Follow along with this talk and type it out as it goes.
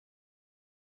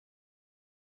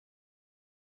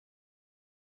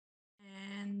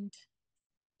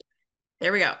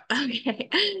There we go.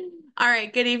 Okay. All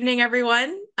right. Good evening,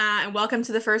 everyone, and welcome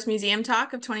to the first museum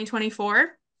talk of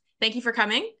 2024. Thank you for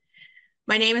coming.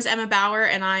 My name is Emma Bauer,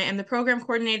 and I am the program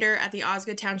coordinator at the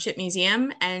Osgood Township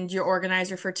Museum and your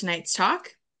organizer for tonight's talk.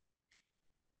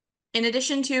 In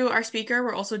addition to our speaker,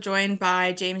 we're also joined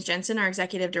by James Jensen, our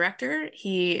executive director.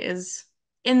 He is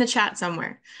in the chat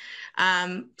somewhere.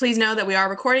 Please know that we are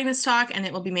recording this talk and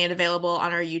it will be made available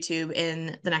on our YouTube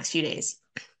in the next few days.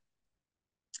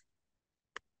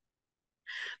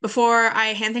 Before I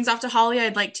hand things off to Holly,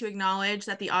 I'd like to acknowledge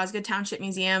that the Osgood Township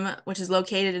Museum, which is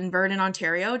located in Vernon,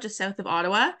 Ontario, just south of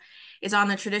Ottawa, is on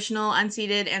the traditional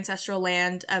unceded ancestral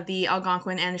land of the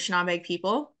Algonquin and Anishinaabe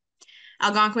people.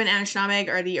 Algonquin and Anishinaabe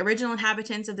are the original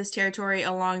inhabitants of this territory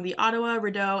along the Ottawa,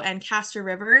 Rideau, and Castor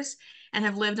rivers and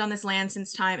have lived on this land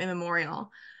since time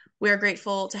immemorial. We are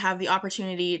grateful to have the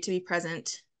opportunity to be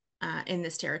present in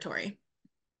this territory.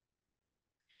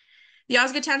 The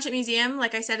Osgood Township Museum,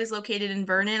 like I said, is located in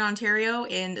Vernon, Ontario,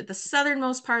 in the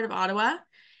southernmost part of Ottawa,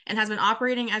 and has been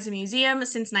operating as a museum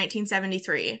since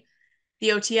 1973. The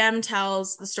OTM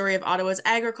tells the story of Ottawa's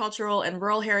agricultural and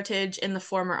rural heritage in the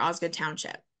former Osgood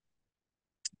Township.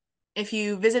 If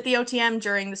you visit the OTM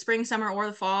during the spring, summer, or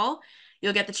the fall,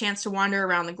 you'll get the chance to wander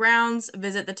around the grounds,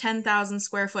 visit the 10,000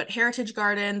 square foot heritage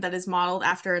garden that is modeled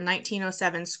after a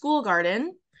 1907 school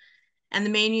garden, and the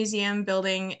main museum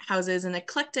building houses an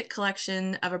eclectic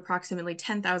collection of approximately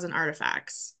 10,000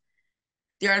 artifacts.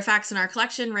 The artifacts in our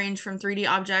collection range from 3D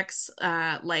objects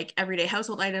like everyday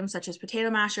household items such as potato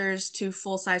mashers to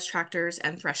full-size tractors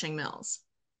and threshing mills.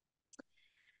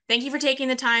 Thank you for taking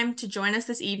the time to join us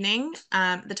this evening.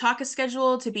 The talk is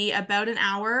scheduled to be about an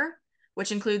hour,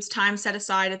 which includes time set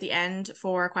aside at the end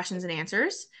for questions and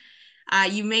answers.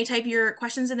 You may type your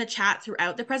questions in the chat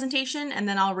throughout the presentation, and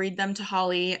then I'll read them to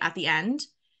Holly at the end.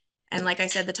 And like I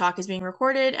said, the talk is being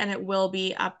recorded and it will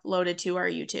be uploaded to our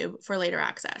YouTube for later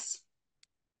access.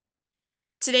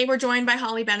 Today, we're joined by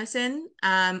Holly Benison.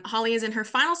 Holly is in her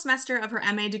final semester of her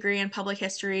MA degree in public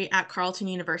history at Carleton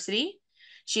University.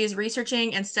 She is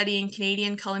researching and studying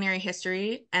Canadian culinary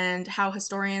history and how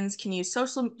historians can use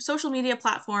social media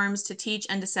platforms to teach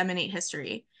and disseminate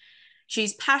history.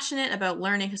 She's passionate about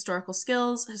learning historical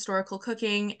skills, historical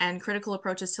cooking, and critical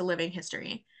approaches to living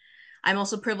history. I'm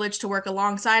also privileged to work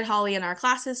alongside Holly in our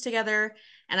classes together,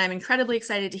 and I'm incredibly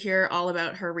excited to hear all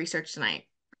about her research tonight.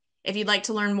 If you'd like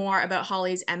to learn more about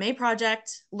Holly's MA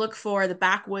project, look for the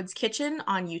Backwoods Kitchen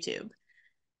on YouTube.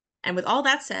 And with all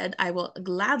that said, I will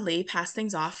gladly pass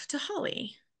things off to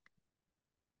Holly.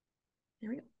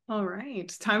 There we go. All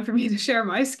right, time for me to share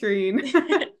my screen.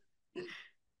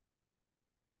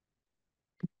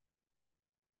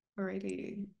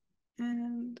 Alrighty,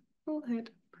 and we'll hit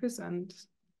present.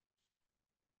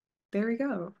 There we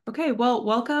go. Okay, well,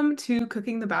 welcome to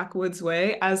Cooking the Backwoods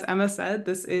Way. As Emma said,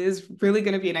 this is really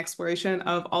going to be an exploration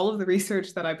of all of the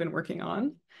research that I've been working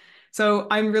on. So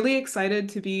I'm really excited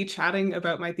to be chatting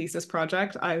about my thesis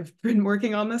project. I've been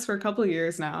working on this for a couple of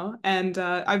years now, and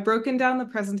I've broken down the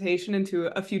presentation into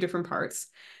a few different parts.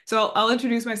 So I'll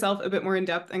introduce myself a bit more in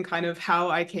depth and kind of how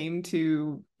I came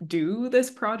to do this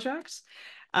project.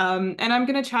 And I'm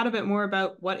going to chat a bit more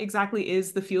about what exactly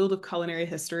is the field of culinary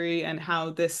history and how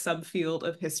this subfield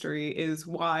of history is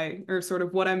why, or sort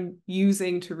of what I'm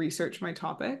using to research my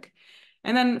topic.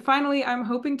 And then finally, I'm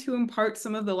hoping to impart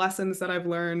some of the lessons that I've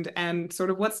learned and sort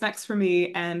of what's next for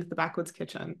me and the Backwoods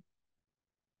Kitchen.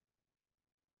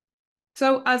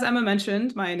 So as Emma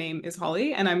mentioned, my name is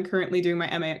Holly, and I'm currently doing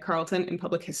my MA at Carleton in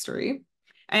public history.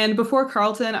 And before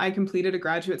Carleton, I completed a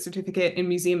graduate certificate in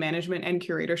museum management and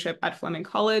curatorship at Fleming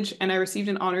College, and I received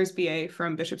an honors BA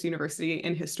from Bishop's University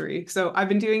in history. So I've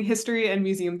been doing history and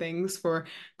museum things for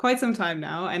quite some time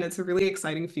now, and it's a really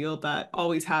exciting field that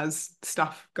always has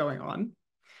stuff going on.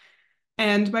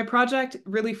 And my project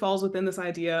really falls within this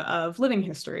idea of living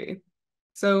history.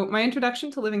 So my introduction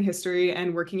to living history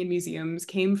and working in museums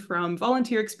came from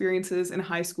volunteer experiences in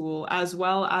high school, as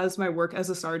well as my work as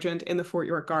a sergeant in the Fort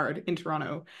York Guard in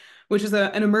Toronto, which is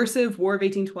an immersive War of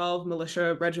 1812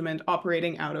 militia regiment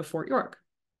operating out of Fort York.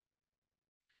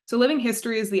 So living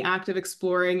history is the act of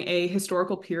exploring a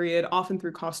historical period, often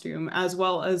through costume, as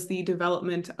well as the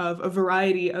development of a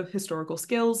variety of historical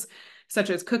skills, such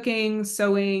as cooking,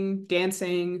 sewing,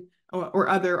 dancing, or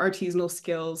other artisanal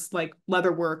skills like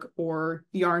leatherwork or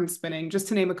yarn spinning, just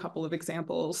to name a couple of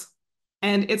examples.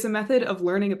 And it's a method of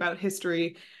learning about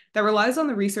history that relies on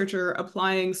the researcher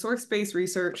applying source-based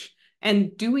research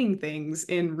and doing things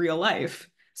in real life.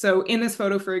 So in this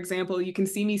photo, for example, you can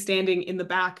see me standing in the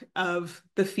back of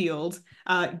the field,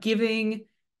 giving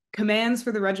commands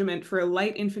for the regiment for a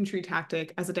light infantry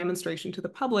tactic as a demonstration to the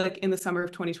public in the summer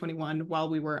of 2021 while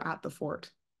we were at the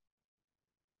fort.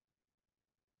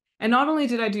 And not only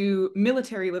did I do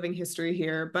military living history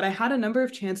here, but I had a number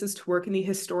of chances to work in the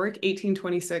historic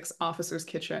 1826 officer's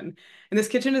kitchen. And this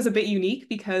kitchen is a bit unique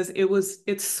because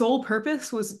its sole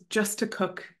purpose was just to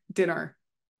cook dinner.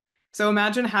 So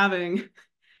imagine having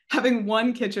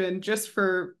one kitchen just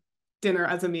for dinner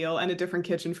as a meal and a different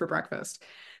kitchen for breakfast.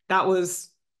 That was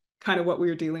kind of what we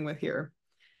were dealing with here.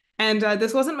 And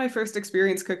this wasn't my first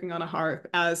experience cooking on a hearth,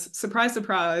 as surprise,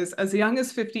 surprise, as young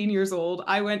as 15 years old,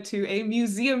 I went to a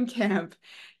museum camp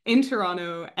in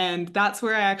Toronto, and that's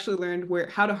where I actually learned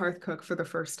how to hearth cook for the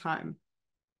first time.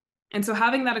 And so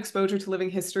having that exposure to living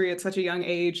history at such a young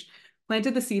age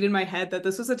planted the seed in my head that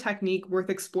this was a technique worth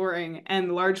exploring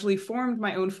and largely formed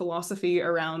my own philosophy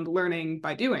around learning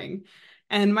by doing.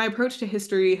 And my approach to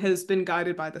history has been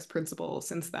guided by this principle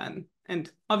since then.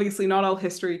 And obviously, not all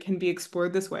history can be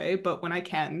explored this way, but when I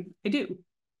can, I do.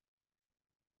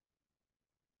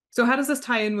 So how does this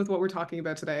tie in with what we're talking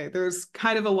about today? There's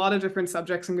kind of a lot of different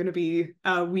subjects I'm going to be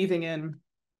weaving in.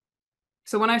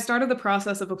 So when I started the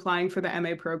process of applying for the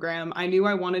MA program, I knew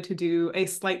I wanted to do a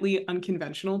slightly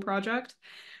unconventional project,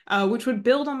 which would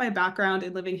build on my background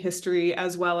in living history,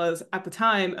 as well as, at the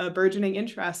time, a burgeoning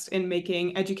interest in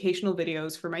making educational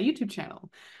videos for my YouTube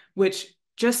channel, which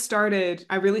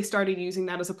I really started using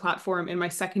that as a platform in my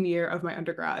second year of my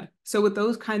undergrad. So with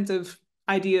those kinds of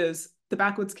ideas, the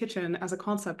Backwoods Kitchen as a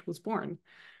concept was born.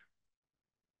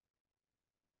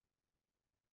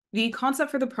 The concept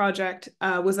for the project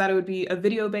was that it would be a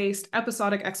video-based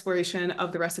episodic exploration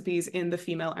of the recipes in The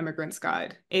Female Emigrant's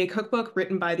Guide, a cookbook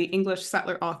written by the English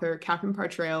settler author Catherine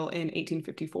Partrail in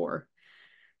 1854.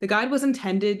 The guide was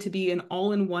intended to be an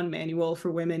all-in-one manual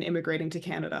for women immigrating to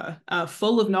Canada,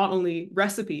 full of not only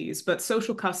recipes, but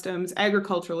social customs,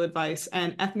 agricultural advice,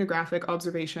 and ethnographic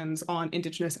observations on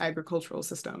Indigenous agricultural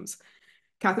systems.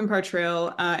 Catherine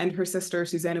Partrail and her sister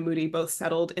Susanna Moody both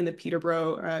settled in the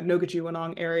Peterborough,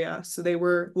 Nogajiwanong area, so they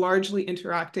were largely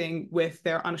interacting with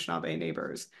their Anishinaabe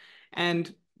neighbors.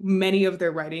 And many of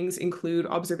their writings include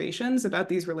observations about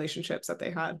these relationships that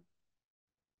they had.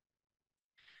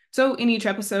 So in each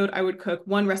episode, I would cook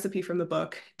one recipe from the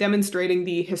book, demonstrating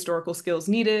the historical skills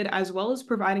needed, as well as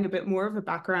providing a bit more of a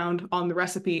background on the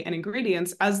recipe and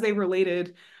ingredients as they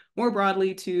related more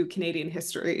broadly to Canadian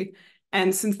history.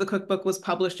 And since the cookbook was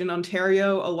published in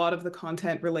Ontario, a lot of the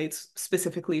content relates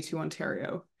specifically to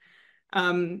Ontario.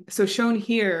 So shown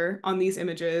here on these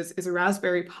images is a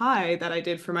raspberry pie that I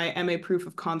did for my MA proof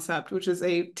of concept, which is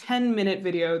a 10-minute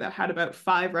video that had about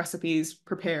 5 recipes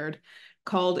prepared,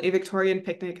 called A Victorian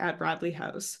Picnic at Bradley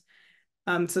House.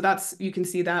 So you can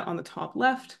see that on the top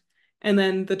left. And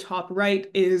then the top right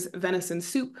is venison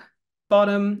soup.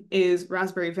 Bottom is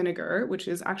raspberry vinegar, which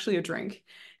is actually a drink,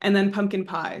 and then pumpkin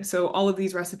pie. So all of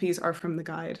these recipes are from the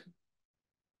guide.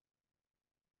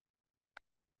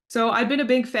 So I've been a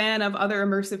big fan of other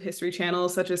immersive history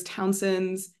channels such as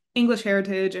Townsend's, English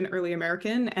Heritage, and Early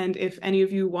American. And if any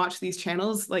of you watch these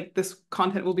channels, like, this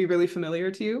content will be really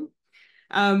familiar to you.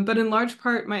 But in large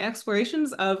part, my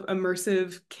explorations of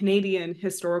immersive Canadian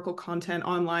historical content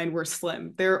online were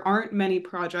slim. There aren't many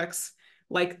projects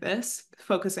like this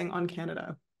focusing on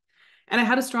Canada. And I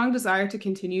had a strong desire to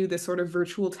continue this sort of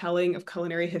virtual telling of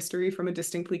culinary history from a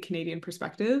distinctly Canadian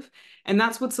perspective. And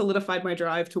that's what solidified my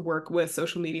drive to work with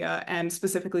social media and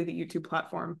specifically the YouTube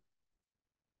platform.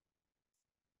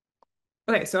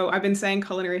 Okay, so I've been saying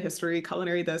culinary history,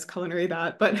 culinary this, culinary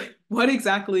that, but what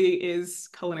exactly is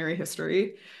culinary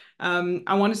history?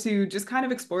 I wanted to just kind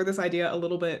of explore this idea a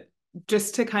little bit,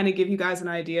 just to kind of give you guys an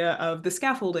idea of the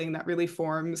scaffolding that really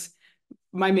forms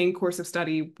my main course of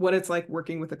study, what it's like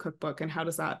working with a cookbook, and how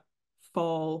does that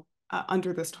fall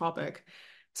under this topic.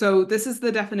 So this is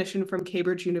the definition from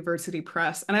Cambridge University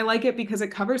Press, and I like it because it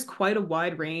covers quite a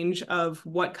wide range of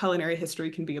what culinary history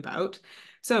can be about.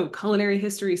 So culinary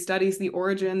history studies the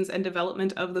origins and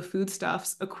development of the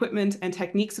foodstuffs, equipment, and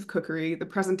techniques of cookery, the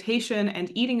presentation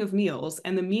and eating of meals,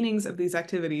 and the meanings of these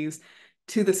activities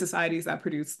to the societies that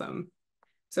produce them.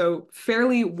 So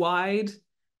fairly wide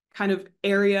kind of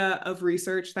area of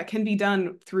research that can be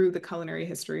done through the culinary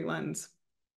history lens.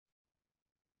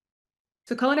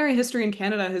 So culinary history in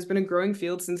Canada has been a growing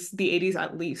field since the 80s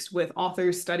at least, with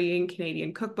authors studying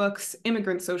Canadian cookbooks,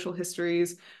 immigrant social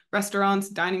histories, restaurants,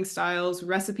 dining styles,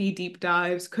 recipe deep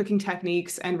dives, cooking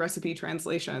techniques, and recipe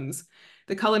translations.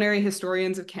 The Culinary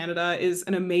Historians of Canada is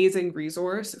an amazing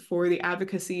resource for the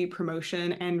advocacy,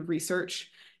 promotion, and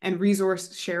research and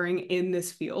resource sharing in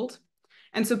this field.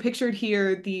 And so pictured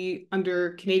here, the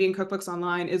under Canadian Cookbooks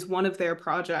Online is one of their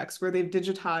projects where they've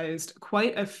digitized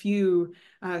quite a few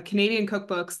Canadian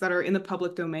cookbooks that are in the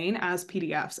public domain as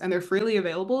PDFs, and they're freely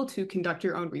available to conduct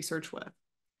your own research with.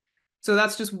 So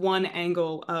that's just one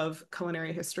angle of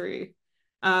culinary history.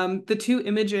 The two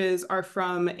images are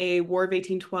from a War of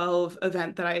 1812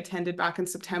 event that I attended back in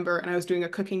September, and I was doing a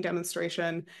cooking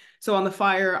demonstration. So on the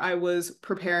fire, I was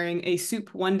preparing a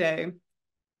soup one day.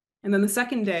 And then the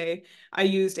second day, I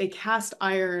used a cast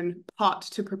iron pot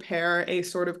to prepare a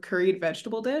sort of curried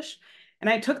vegetable dish. And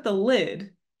I took the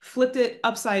lid, flipped it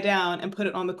upside down, and put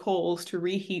it on the coals to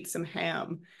reheat some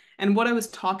ham. And what I was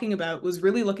talking about was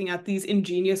really looking at these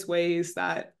ingenious ways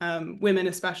that women,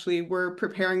 especially, were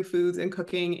preparing foods and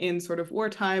cooking in sort of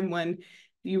wartime when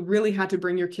you really had to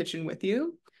bring your kitchen with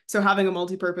you. So having a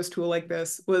multi-purpose tool like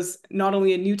this was not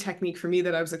only a new technique for me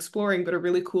that I was exploring, but a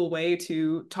really cool way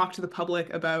to talk to the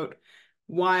public about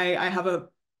why I have a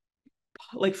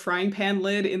frying pan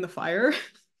lid in the fire.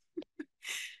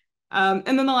 And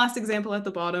then the last example at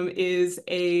the bottom is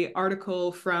an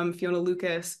article from Fiona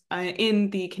Lucas in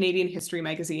the Canadian History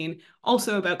magazine,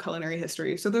 also about culinary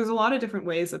history. So there's a lot of different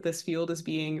ways that this field is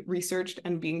being researched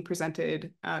and being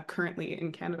presented currently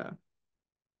in Canada.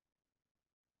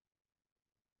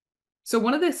 So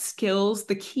one of the skills,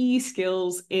 the key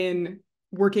skills in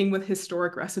working with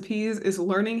historic recipes is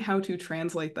learning how to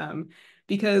translate them,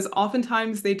 because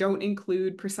oftentimes they don't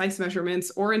include precise measurements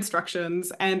or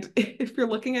instructions. And if you're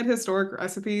looking at historic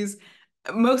recipes,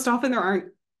 most often there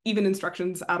aren't even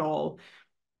instructions at all.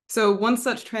 So one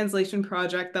such translation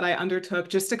project that I undertook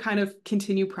just to kind of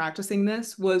continue practicing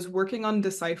this was working on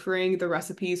deciphering the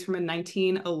recipes from a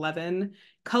 1911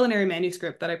 culinary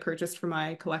manuscript that I purchased for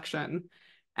my collection.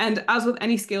 And as with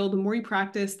any skill, the more you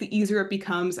practice, the easier it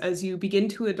becomes as you begin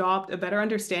to adopt a better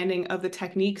understanding of the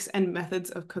techniques and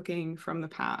methods of cooking from the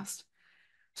past.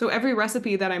 So every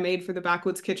recipe that I made for the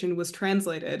Backwoods Kitchen was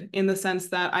translated in the sense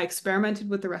that I experimented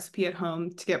with the recipe at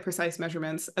home to get precise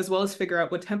measurements, as well as figure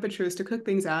out what temperatures to cook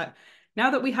things at,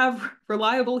 now that we have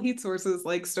reliable heat sources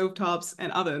like stovetops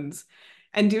and ovens.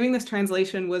 And doing this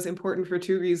translation was important for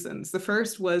two reasons. The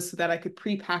first was so that I could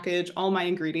pre-package all my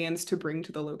ingredients to bring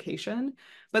to the location.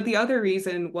 But the other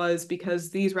reason was because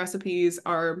these recipes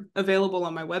are available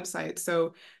on my website.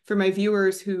 So for my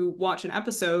viewers who watch an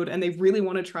episode and they really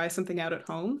want to try something out at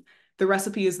home, the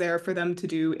recipe is there for them to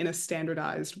do in a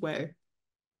standardized way.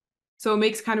 So it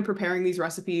makes kind of preparing these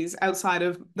recipes outside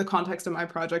of the context of my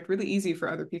project really easy for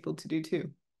other people to do too.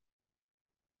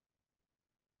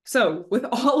 So with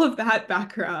all of that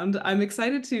background, I'm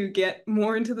excited to get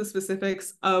more into the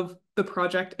specifics of the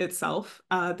project itself.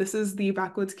 This is the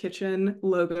Backwoods Kitchen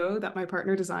logo that my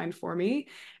partner designed for me.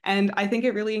 And I think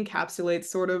it really encapsulates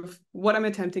sort of what I'm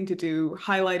attempting to do,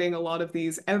 highlighting a lot of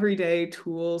these everyday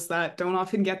tools that don't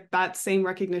often get that same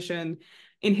recognition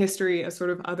in history as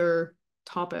sort of other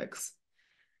topics.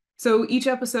 So each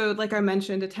episode, like I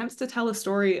mentioned, attempts to tell a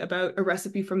story about a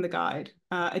recipe from the guide,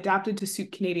 adapted to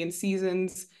suit Canadian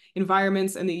seasons,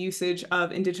 environments, and the usage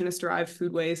of Indigenous-derived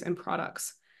foodways and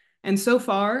products. And so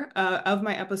far, of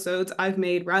my episodes, I've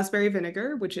made raspberry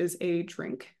vinegar, which is a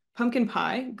drink, pumpkin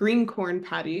pie, green corn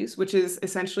patties, which is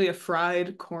essentially a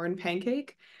fried corn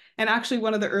pancake, and actually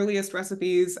one of the earliest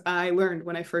recipes I learned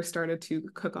when I first started to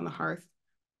cook on the hearth.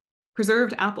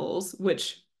 Preserved apples,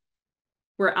 which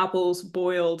were apples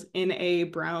boiled in a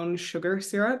brown sugar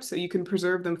syrup, so you can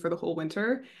preserve them for the whole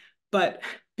winter. But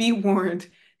be warned,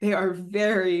 they are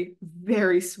very,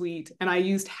 very sweet. And I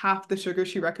used half the sugar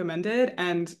she recommended,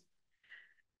 and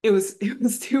it was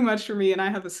too much for me, and I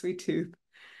have a sweet tooth.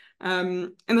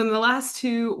 And then the last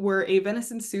two were a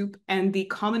venison soup and the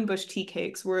common bush tea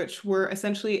cakes, which were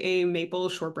essentially a maple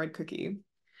shortbread cookie.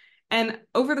 And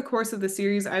over the course of the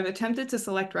series, I've attempted to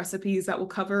select recipes that will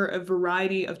cover a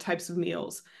variety of types of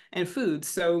meals and foods.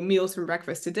 So meals from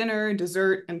breakfast to dinner,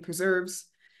 dessert, and preserves.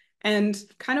 And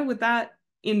kind of with that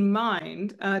in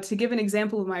mind, to give an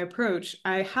example of my approach,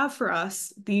 I have for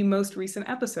us the most recent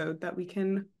episode that we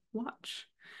can watch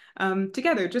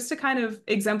together, just to kind of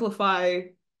exemplify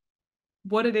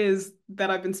what it is that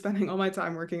I've been spending all my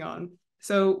time working on.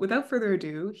 So without further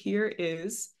ado, here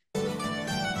is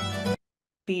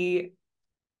the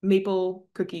maple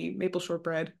cookie, maple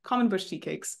shortbread, common bush tea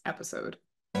cakes episode.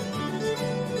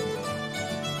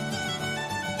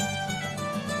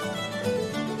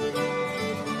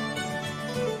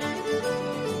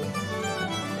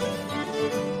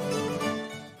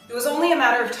 It was only a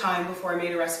matter of time before I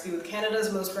made a recipe with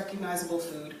Canada's most recognizable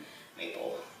food,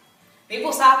 maple.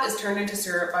 Maple sap is turned into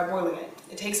syrup by boiling it.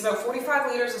 It takes about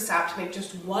 45 liters of sap to make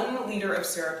just 1 liter of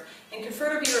syrup and can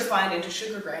further be refined into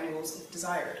sugar granules if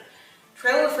desired.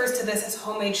 Trail refers to this as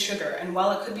homemade sugar, and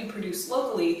while it could be produced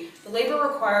locally, the labor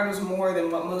required was more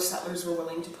than what most settlers were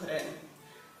willing to put in.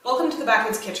 Welcome to the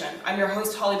Backwoods Kitchen. I'm your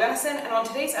host, Holly Benison, and on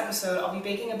today's episode, I'll be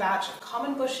baking a batch of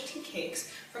common bush tea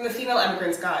cakes from the Female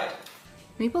Emigrant's Guide.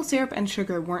 Maple syrup and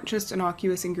sugar weren't just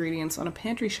innocuous ingredients on a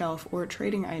pantry shelf or a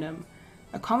trading item.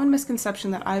 A common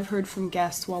misconception that I've heard from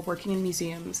guests while working in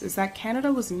museums is that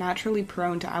Canada was naturally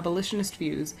prone to abolitionist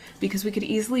views because we could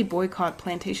easily boycott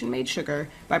plantation-made sugar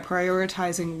by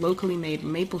prioritizing locally made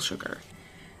maple sugar.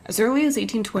 As early as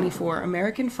 1824,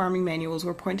 American farming manuals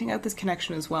were pointing out this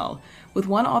connection as well, with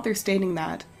one author stating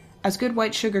that, as good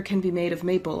white sugar can be made of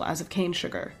maple as of cane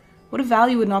sugar, what a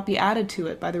value would not be added to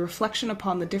it by the reflection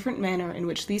upon the different manner in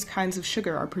which these kinds of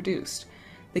sugar are produced.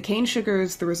 The cane sugar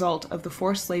is the result of the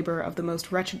forced labor of the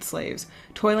most wretched slaves,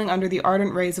 toiling under the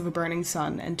ardent rays of a burning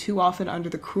sun, and too often under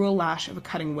the cruel lash of a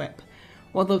cutting whip,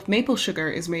 while the maple sugar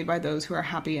is made by those who are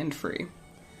happy and free.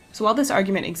 So while this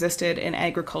argument existed in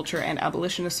agriculture and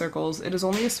abolitionist circles, it is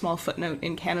only a small footnote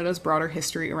in Canada's broader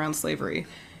history around slavery.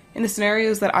 In the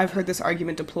scenarios that I've heard this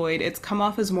argument deployed, it's come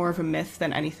off as more of a myth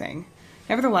than anything.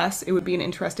 Nevertheless, it would be an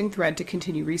interesting thread to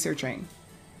continue researching.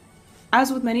 As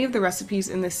with many of the recipes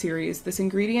in this series, this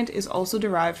ingredient is also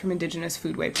derived from Indigenous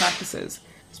foodway practices.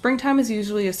 Springtime is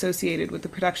usually associated with the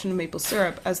production of maple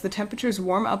syrup as the temperatures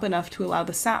warm up enough to allow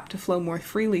the sap to flow more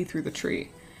freely through the tree.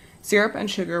 Syrup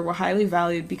and sugar were highly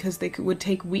valued because they would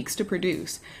take weeks to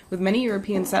produce, with many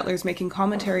European settlers making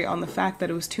commentary on the fact that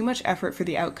it was too much effort for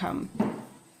the outcome.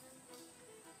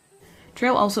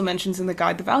 Trail also mentions in the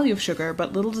guide the value of sugar,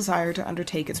 but little desire to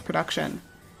undertake its production.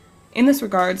 In this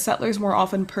regard, settlers more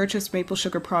often purchased maple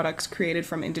sugar products created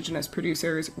from Indigenous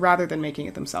producers rather than making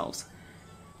it themselves.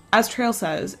 As Trail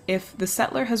says, if the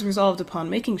settler has resolved upon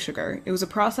making sugar, it was a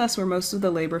process where most of the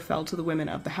labor fell to the women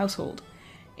of the household.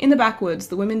 In the backwoods,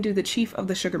 the women do the chief of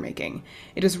the sugar making.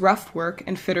 It is rough work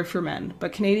and fitter for men,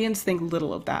 but Canadians think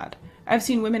little of that. I've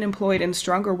seen women employed in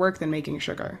stronger work than making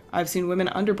sugar. I've seen women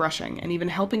underbrushing and even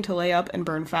helping to lay up and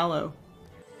burn fallow.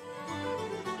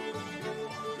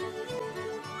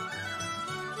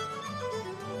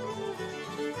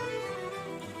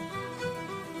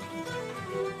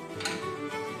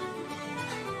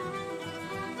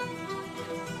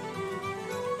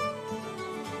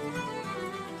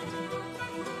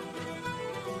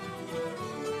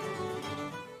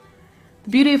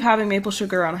 The beauty of having maple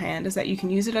sugar on hand is that you can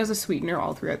use it as a sweetener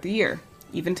all throughout the year,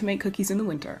 even to make cookies in the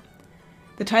winter.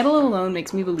 The title alone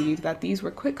makes me believe that these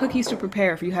were quick cookies to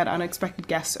prepare if you had unexpected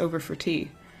guests over for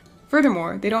tea.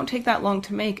 Furthermore, they don't take that long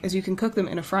to make as you can cook them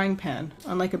in a frying pan,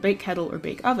 unlike a bake kettle or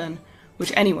bake oven,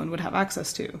 which anyone would have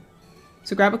access to.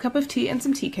 So grab a cup of tea and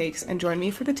some tea cakes and join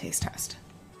me for the taste test.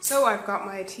 So I've got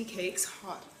my tea cakes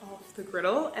hot off the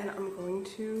griddle and I'm going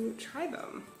to try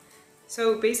them.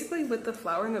 So basically with the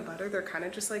flour and the butter, they're kind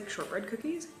of just like shortbread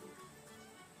cookies.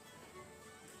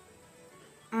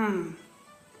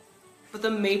 But the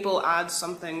maple adds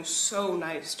something so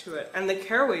nice to it. And the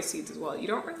caraway seeds as well. You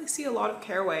don't really see a lot of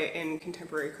caraway in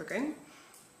contemporary cooking.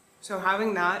 So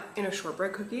having that in a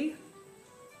shortbread cookie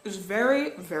is very,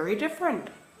 very different.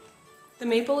 The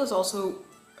maple is also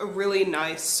a really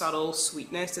nice, subtle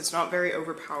sweetness. It's not very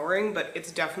overpowering, but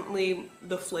it's definitely,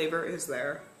 the flavor is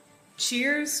there.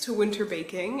 Cheers to winter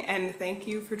baking, and thank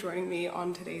you for joining me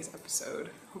on today's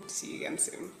episode. Hope to see you again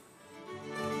soon.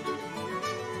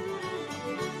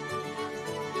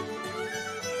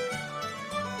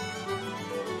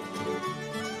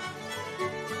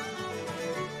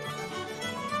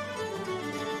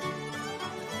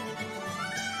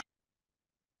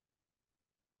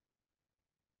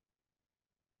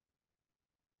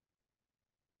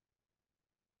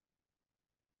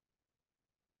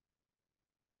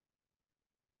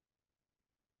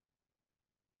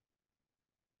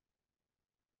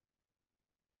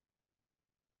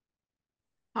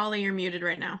 Holly, you're muted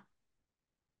right now.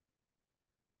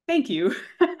 Thank you.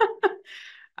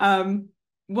 um,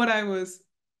 what I was,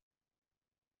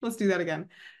 let's do that again.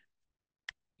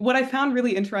 What I found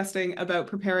really interesting about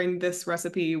preparing this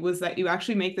recipe was that you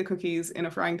actually make the cookies in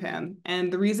a frying pan.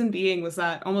 And the reason being was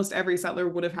that almost every settler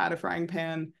would have had a frying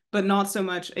pan, but not so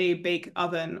much a bake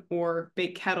oven or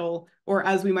bake kettle, or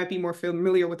as we might be more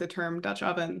familiar with the term, Dutch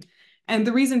oven. And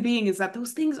the reason being is that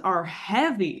those things are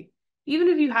heavy. Even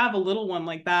if you have a little one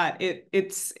like that,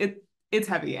 it's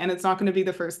heavy, and it's not going to be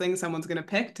the first thing someone's going to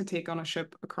pick to take on a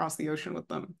ship across the ocean with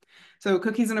them. So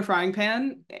cookies in a frying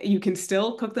pan, you can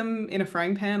still cook them in a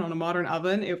frying pan on a modern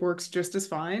oven. It works just as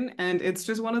fine. And it's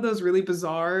just one of those really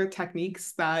bizarre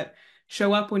techniques that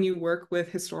show up when you work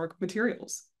with historic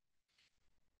materials.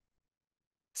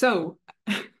 So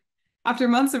After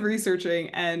months of researching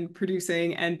and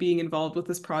producing and being involved with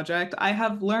this project, I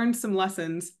have learned some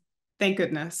lessons, thank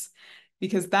goodness,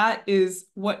 because that is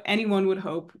what anyone would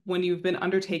hope when you've been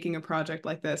undertaking a project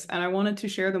like this. And I wanted to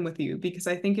share them with you because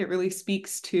I think it really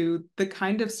speaks to the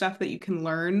kind of stuff that you can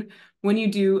learn when you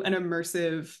do an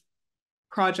immersive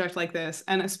project like this,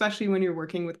 and especially when you're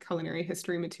working with culinary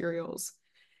history materials.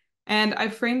 And I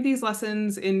framed these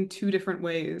lessons in two different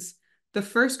ways. The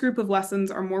first group of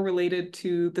lessons are more related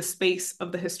to the space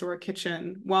of the historic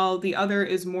kitchen, while the other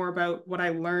is more about what I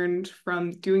learned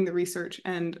from doing the research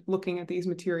and looking at these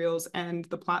materials and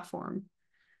the platform.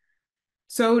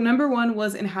 So, number one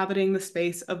was inhabiting the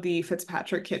space of the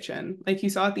Fitzpatrick kitchen. Like you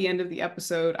saw at the end of the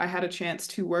episode, I had a chance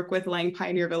to work with Lang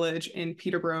Pioneer Village in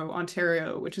Peterborough,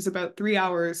 Ontario, which is about 3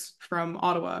 hours from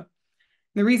Ottawa.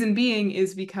 The reason being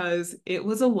is because it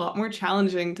was a lot more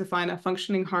challenging to find a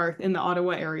functioning hearth in the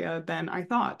Ottawa area than I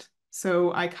thought.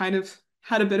 So I kind of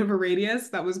had a bit of a radius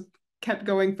that was kept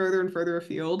going further and further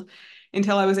afield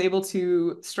until I was able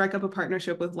to strike up a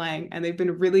partnership with Lang, and they've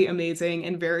been really amazing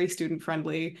and very student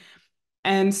friendly.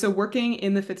 And so working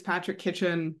in the Fitzpatrick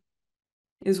kitchen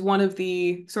is one of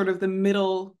the sort of the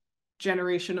middle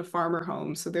generation of farmer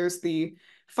homes. So there's the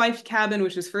Fife cabin,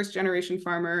 which is first generation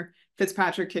farmer,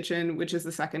 Fitzpatrick kitchen, which is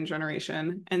the second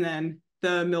generation, and then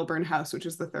the Milburn house, which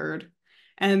is the third.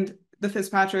 And the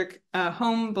Fitzpatrick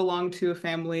home belonged to a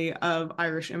family of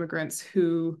Irish immigrants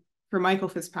who, for Michael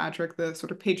Fitzpatrick, the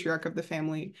sort of patriarch of the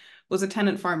family, was a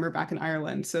tenant farmer back in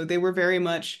Ireland. So they were very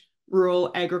much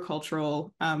rural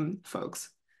agricultural folks.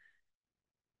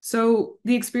 So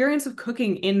the experience of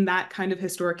cooking in that kind of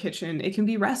historic kitchen, it can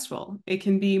be restful, it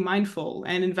can be mindful,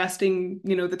 and investing,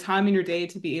 the time in your day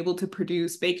to be able to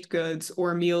produce baked goods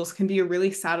or meals can be a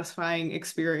really satisfying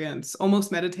experience,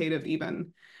 almost meditative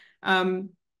even.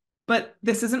 But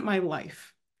this isn't my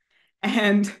life.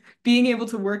 And being able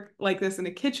to work like this in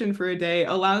a kitchen for a day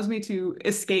allows me to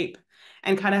escape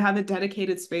and kind of have a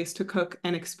dedicated space to cook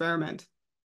and experiment.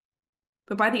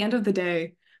 But by the end of the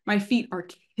day, my feet are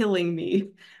killing me,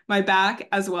 my back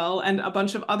as well, and a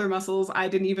bunch of other muscles I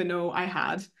didn't even know I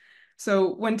had.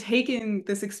 So when taking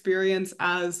this experience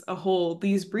as a whole,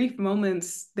 these brief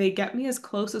moments, they get me as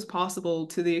close as possible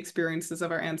to the experiences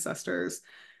of our ancestors.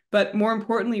 But more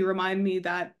importantly, remind me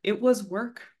that it was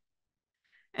work.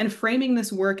 And framing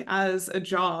this work as a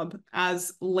job,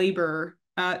 as labor,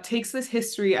 takes this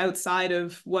history outside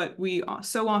of what we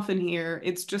so often hear.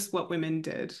 It's just what women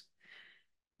did.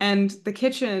 And the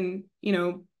kitchen,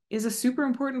 is a super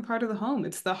important part of the home.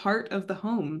 It's the heart of the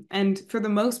home. And for the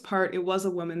most part, it was a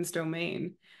woman's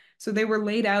domain. So they were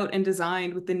laid out and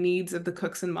designed with the needs of the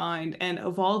cooks in mind and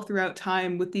evolved throughout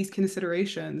time with these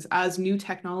considerations as new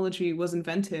technology was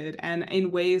invented and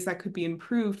in ways that could be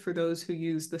improved for those who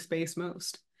use the space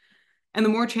most. And the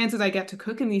more chances I get to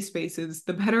cook in these spaces,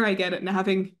 the better I get at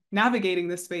navigating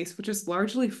this space, which is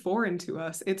largely foreign to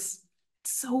us. It's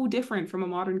so different from a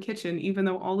modern kitchen, even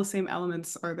though all the same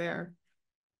elements are there.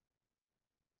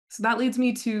 So that leads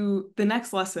me to the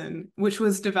next lesson, which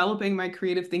was developing my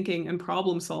creative thinking and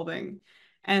problem solving.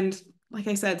 And like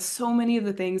I said, so many of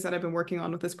the things that I've been working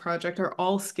on with this project are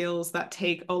all skills that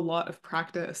take a lot of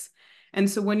practice. And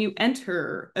so when you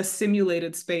enter a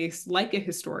simulated space like a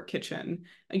historic kitchen,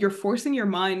 you're forcing your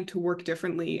mind to work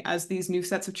differently as these new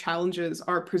sets of challenges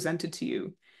are presented to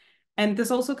you. And this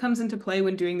also comes into play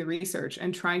when doing the research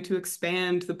and trying to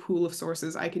expand the pool of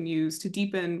sources I can use to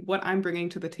deepen what I'm bringing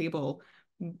to the table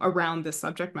around this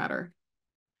subject matter.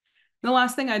 The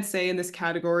last thing I'd say in this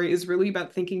category is really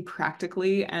about thinking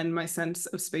practically and my sense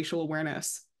of spatial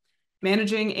awareness.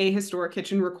 Managing a historic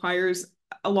kitchen requires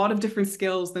a lot of different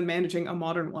skills than managing a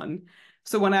modern one.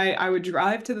 So when I would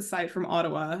drive to the site from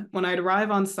Ottawa, when I'd arrive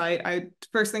on site, I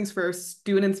first things first,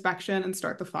 do an inspection and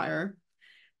start the fire.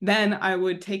 Then I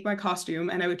would take my costume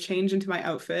and I would change into my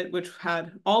outfit, which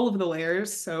had all of the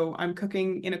layers. So I'm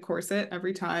cooking in a corset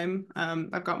every time.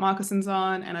 I've got moccasins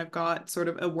on and I've got sort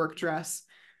of a work dress.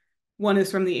 One is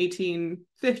from the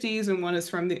 1850s and one is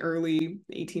from the early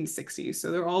 1860s. So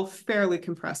they're all fairly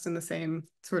compressed in the same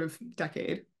sort of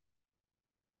decade.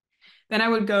 Then I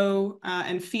would go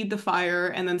and feed the fire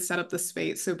and then set up the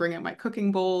space. So bring out my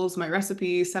cooking bowls, my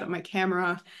recipes, set up my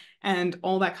camera, and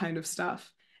all that kind of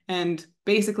stuff. And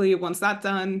basically, once that's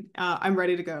done, I'm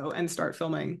ready to go and start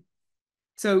filming.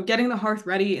 So getting the hearth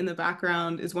ready in the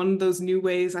background is one of those new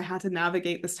ways I had to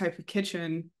navigate this type of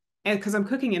kitchen, and because I'm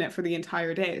cooking in it for the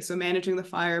entire day. So managing the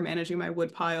fire, managing my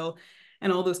wood pile,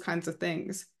 and all those kinds of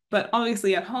things. But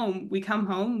obviously at home, we come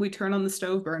home, we turn on the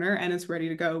stove burner, and it's ready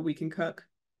to go. We can cook.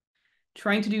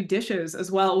 Trying to do dishes as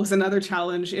well was another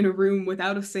challenge in a room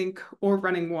without a sink or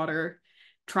running water.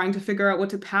 trying to figure out what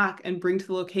to pack and bring to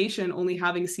the location, only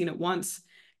having seen it once.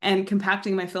 And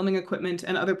compacting my filming equipment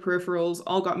and other peripherals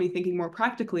all got me thinking more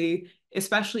practically,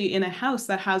 especially in a house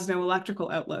that has no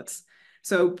electrical outlets.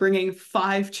 So bringing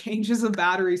 5 changes of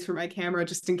batteries for my camera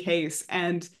just in case,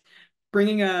 and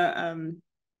bringing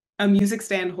a music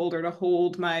stand holder to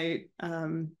hold my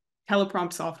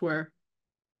teleprompt software.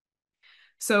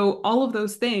 So all of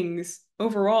those things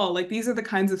overall, like these are the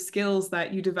kinds of skills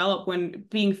that you develop when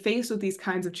being faced with these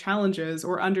kinds of challenges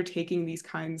or undertaking these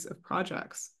kinds of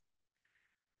projects.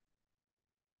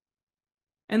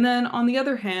 And then on the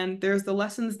other hand, there's the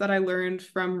lessons that I learned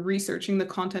from researching the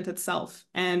content itself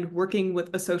and working with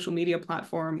a social media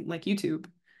platform like YouTube.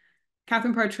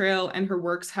 Catherine Parr Traill and her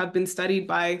works have been studied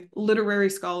by literary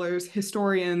scholars,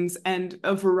 historians, and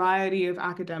a variety of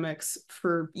academics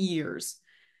for years.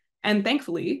 And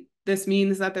thankfully, this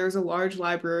means that there's a large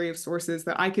library of sources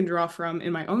that I can draw from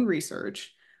in my own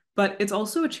research. But it's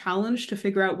also a challenge to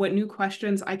figure out what new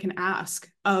questions I can ask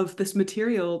of this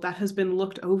material that has been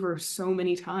looked over so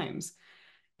many times.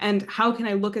 And how can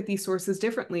I look at these sources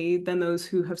differently than those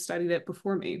who have studied it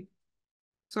before me?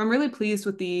 So I'm really pleased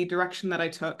with the direction that I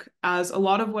took, as a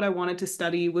lot of what I wanted to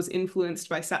study was influenced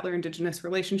by settler-indigenous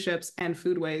relationships and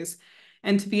foodways.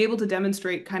 And to be able to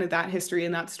demonstrate kind of that history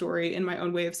and that story in my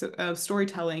own way of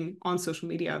storytelling on social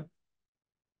media.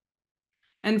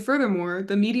 And furthermore,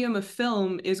 the medium of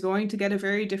film is going to get a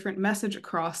very different message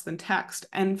across than text.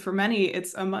 And for many,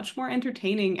 it's a much more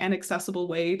entertaining and accessible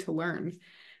way to learn.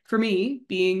 For me,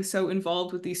 being so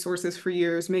involved with these sources for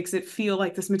years makes it feel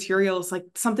like this material is like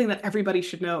something that everybody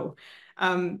should know.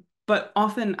 But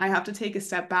often I have to take a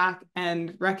step back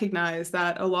and recognize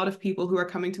that a lot of people who are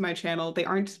coming to my channel, they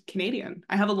aren't Canadian.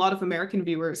 I have a lot of American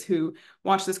viewers who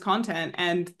watch this content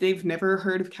and they've never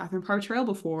heard of Catherine Parr Traill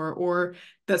before, or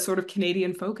that sort of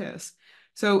Canadian focus.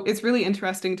 So it's really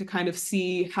interesting to kind of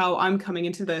see how I'm coming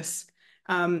into this,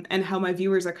 and how my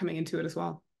viewers are coming into it as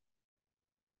well.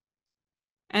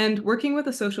 And working with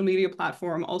a social media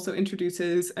platform also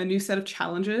introduces a new set of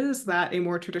challenges that a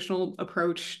more traditional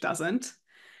approach doesn't.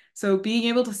 So being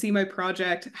able to see my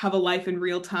project have a life in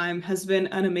real time has been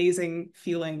an amazing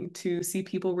feeling, to see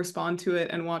people respond to it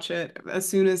and watch it as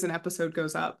soon as an episode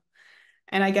goes up.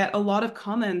 And I get a lot of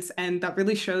comments, and that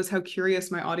really shows how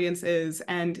curious my audience is,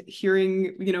 and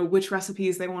hearing, which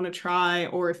recipes they want to try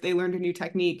or if they learned a new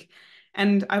technique.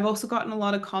 And I've also gotten a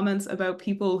lot of comments about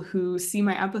people who see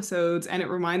my episodes and it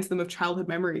reminds them of childhood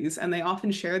memories, and they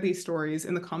often share these stories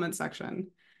in the comment section.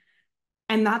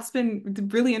 And that's been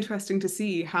really interesting to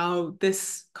see how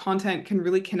this content can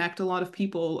really connect a lot of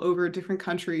people over different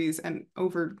countries and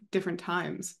over different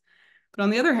times. But on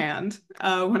the other hand,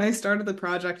 when I started the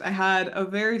project, I had a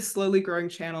very slowly growing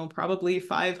channel, probably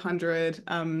 500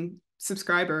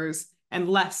 subscribers and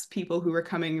less people who were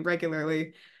coming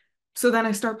regularly. So then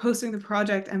I start posting the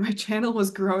project and my channel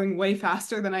was growing way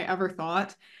faster than I ever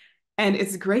thought. And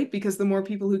it's great because the more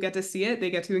people who get to see it,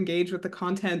 they get to engage with the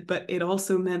content, but it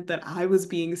also meant that I was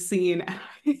being seen. And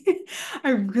I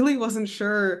really wasn't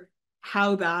sure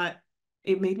how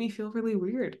it made me feel really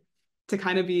weird to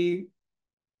kind of be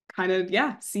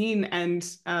seen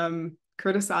and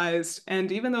criticized.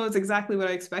 And even though it's exactly what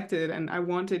I expected and I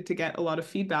wanted to get a lot of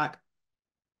feedback,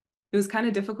 it was kind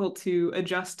of difficult to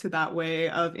adjust to that way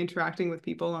of interacting with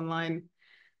people online.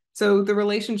 So the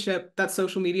relationship that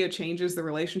social media changes the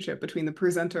relationship between the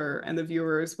presenter and the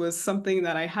viewers was something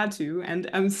that I had to, and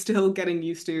I'm still getting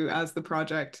used to as the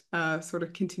project sort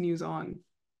of continues on.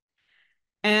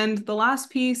 And the last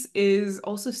piece is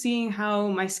also seeing how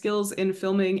my skills in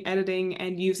filming, editing,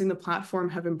 and using the platform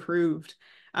have improved.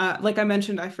 Like I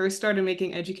mentioned, I first started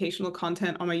making educational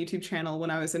content on my YouTube channel when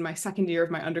I was in my second year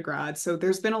of my undergrad. So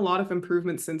there's been a lot of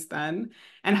improvement since then.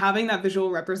 And having that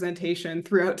visual representation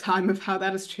throughout time of how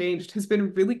that has changed has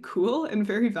been really cool and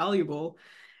very valuable.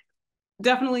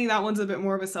 Definitely that one's a bit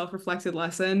more of a self-reflected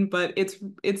lesson, but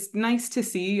it's nice to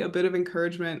see a bit of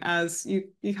encouragement as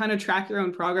you kind of track your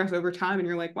own progress over time and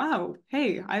you're like, wow,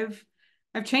 hey, I've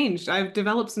changed. I've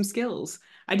developed some skills.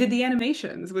 I did the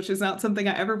animations, which is not something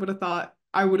I ever would have thought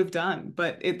I would have done,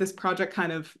 but this project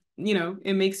kind of,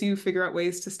 it makes you figure out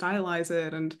ways to stylize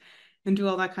it and do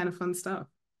all that kind of fun stuff.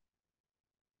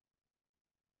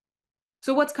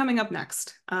 So what's coming up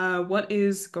next? What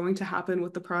is going to happen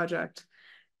with the project?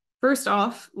 First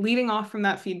off, leading off from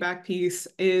that feedback piece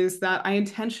is that I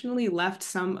intentionally left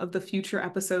some of the future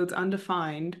episodes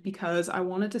undefined because I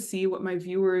wanted to see what my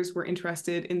viewers were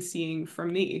interested in seeing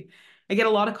from me. I get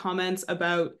a lot of comments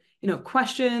about,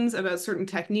 questions about certain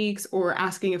techniques or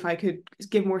asking if I could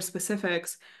give more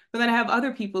specifics. But then I have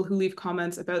other people who leave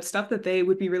comments about stuff that they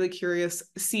would be really curious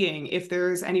seeing, if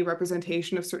there's any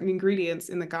representation of certain ingredients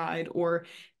in the guide or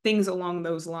things along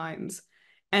those lines.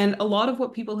 And a lot of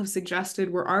what people have suggested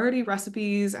were already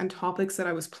recipes and topics that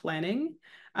I was planning.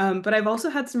 But I've also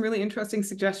had some really interesting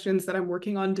suggestions that I'm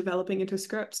working on developing into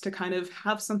scripts to kind of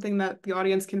have something that the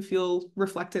audience can feel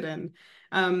reflected in,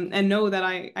 and know that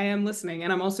I am listening.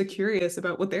 And I'm also curious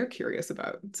about what they're curious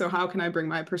about. So how can I bring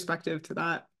my perspective to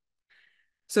that?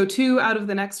 So 2 out of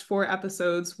the next 4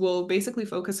 episodes will basically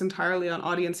focus entirely on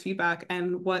audience feedback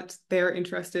and what they're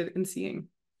interested in seeing.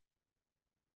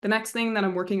 The next thing that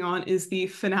I'm working on is the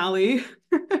finale.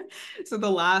 So the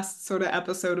last sort of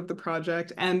episode of the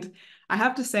project. And I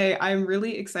have to say, I'm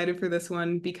really excited for this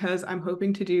one because I'm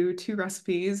hoping to do 2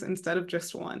 recipes instead of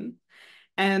just one.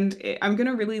 And I'm going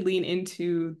to really lean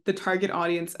into the target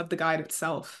audience of the guide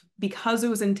itself because it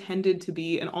was intended to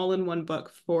be an all-in-one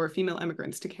book for female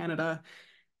immigrants to Canada.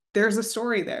 There's a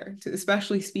story there,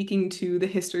 especially speaking to the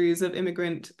histories of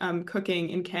immigrant cooking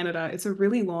in Canada. It's a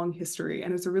really long history,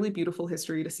 and it's a really beautiful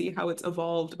history to see how it's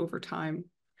evolved over time.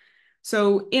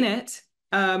 So in it,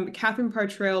 Catherine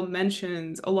Partrail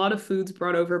mentions a lot of foods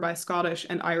brought over by Scottish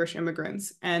and Irish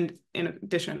immigrants, and in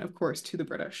addition, of course, to the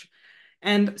British.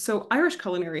 And so Irish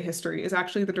culinary history is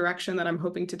actually the direction that I'm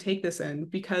hoping to take this in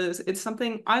because it's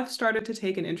something I've started to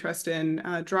take an interest in,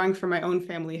 drawing from my own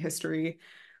family history.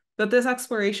 But this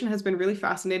exploration has been really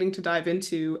fascinating to dive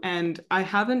into, and I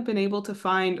haven't been able to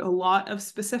find a lot of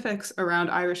specifics around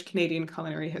Irish Canadian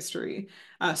culinary history.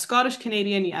 Scottish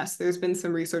Canadian, yes, there's been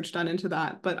some research done into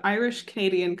that, but Irish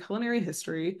Canadian culinary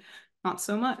history, not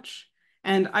so much.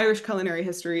 And Irish culinary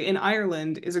history in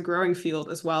Ireland is a growing field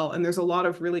as well, and there's a lot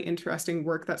of really interesting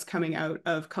work that's coming out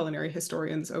of culinary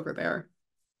historians over there.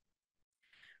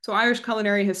 So Irish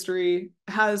culinary history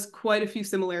has quite a few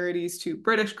similarities to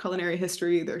British culinary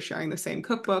history. They're sharing the same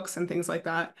cookbooks and things like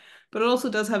that, but it also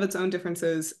does have its own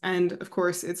differences and, of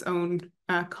course, its own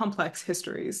complex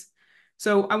histories.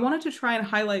 So I wanted to try and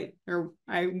highlight, or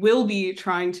I will be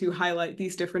trying to highlight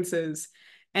these differences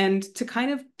and to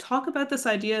kind of talk about this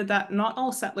idea that not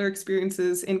all settler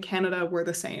experiences in Canada were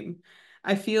the same.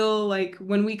 I feel like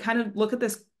when we kind of look at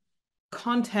this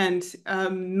content,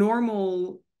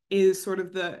 normal is sort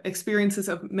of the experiences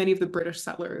of many of the British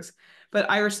settlers.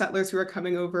 But Irish settlers who are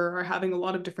coming over are having a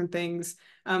lot of different things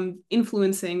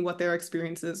influencing what their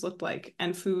experiences looked like.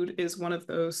 And food is one of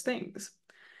those things.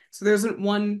 So there isn't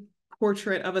one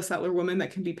portrait of a settler woman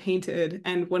that can be painted.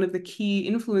 And one of the key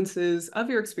influences of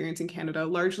your experience in Canada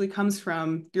largely comes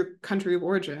from your country of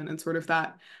origin and sort of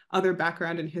that other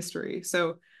background in history.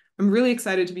 So I'm really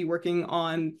excited to be working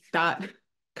on that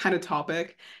kind of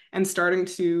topic and starting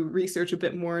to research a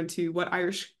bit more into what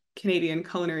Irish Canadian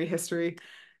culinary history,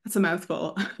 that's a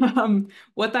mouthful,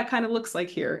 what that kind of looks like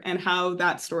here and how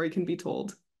that story can be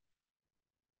told.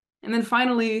 And then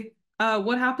finally,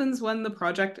 what happens when the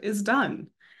project is done?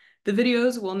 The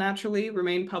videos will naturally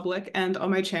remain public and on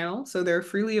my channel, so they're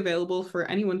freely available for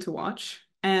anyone to watch.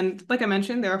 And like I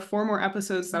mentioned, there are 4 more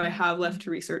episodes that I have left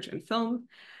to research and film.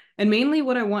 And mainly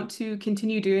what I want to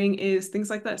continue doing is things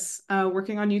like this,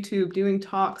 working on YouTube, doing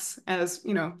talks as,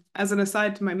 you know, as an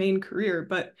aside to my main career,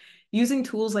 but using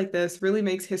tools like this really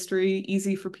makes history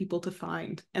easy for people to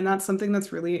find. And that's something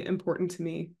that's really important to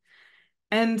me.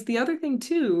 And the other thing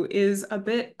too is a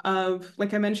bit of,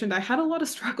 like I mentioned, I had a lot of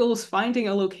struggles finding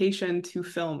a location to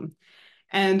film.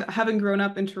 And having grown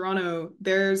up in Toronto,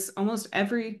 there's almost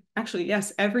actually,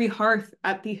 yes, every hearth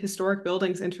at the historic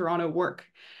buildings in Toronto work.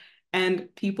 And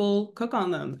people cook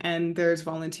on them. And there's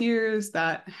volunteers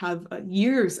that have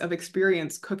years of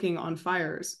experience cooking on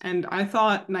fires. And I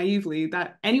thought naively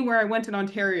that anywhere I went in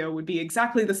Ontario would be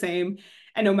exactly the same.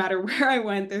 And no matter where I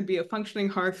went, there'd be a functioning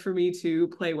hearth for me to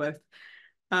play with.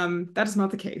 That is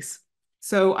not the case.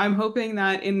 So I'm hoping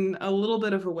that in a little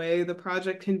bit of a way, the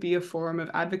project can be a form of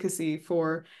advocacy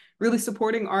for really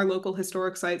supporting our local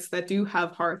historic sites that do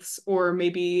have hearths, or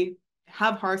maybe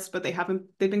have hearths, but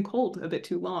they've been cold a bit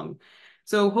too long.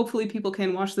 So hopefully people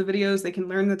can watch the videos, they can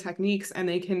learn the techniques, and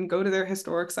they can go to their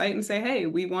historic site and say, hey,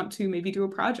 we want to maybe do a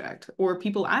project. Or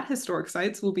people at historic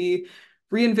sites will be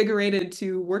reinvigorated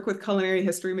to work with culinary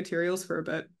history materials for a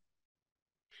bit.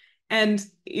 And,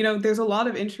 you know, there's a lot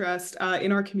of interest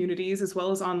in our communities as well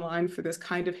as online for this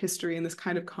kind of history and this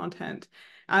kind of content,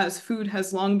 as food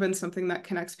has long been something that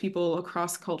connects people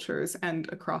across cultures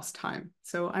and across time.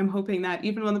 So I'm hoping that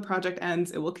even when the project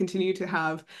ends, it will continue to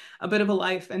have a bit of a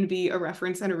life and be a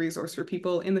reference and a resource for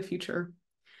people in the future.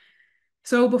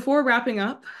 So before wrapping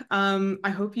up, I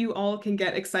hope you all can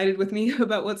get excited with me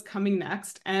about what's coming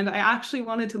next. And I actually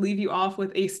wanted to leave you off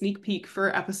with a sneak peek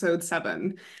for episode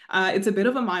 7. It's a bit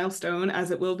of a milestone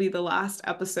as it will be the last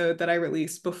episode that I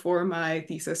release before my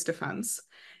thesis defense.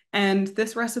 And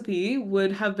this recipe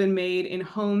would have been made in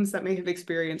homes that may have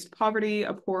experienced poverty,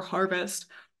 a poor harvest,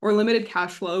 or limited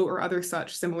cash flow or other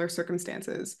such similar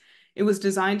circumstances. It was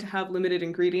designed to have limited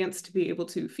ingredients to be able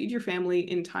to feed your family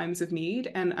in times of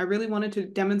need. And I really wanted to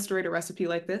demonstrate a recipe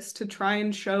like this to try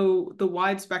and show the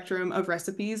wide spectrum of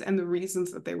recipes and the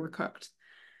reasons that they were cooked.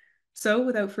 So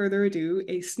without further ado,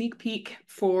 a sneak peek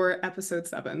for episode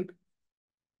 7.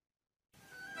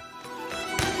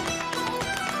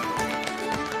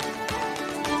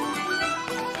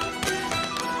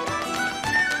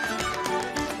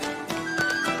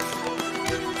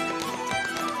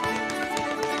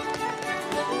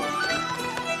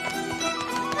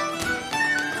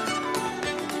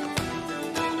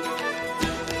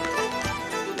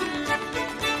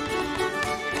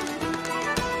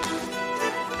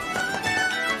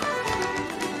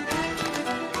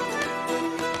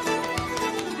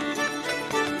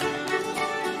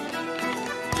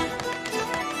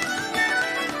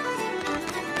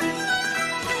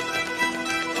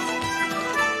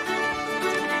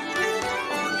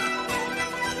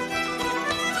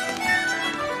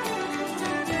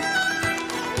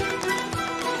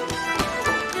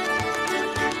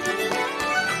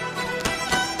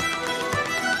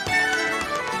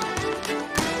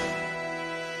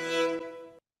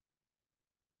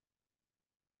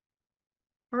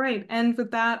 All right, and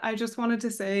with that, I just wanted to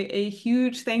say a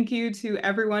huge thank you to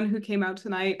everyone who came out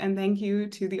tonight, and thank you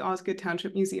to the Osgood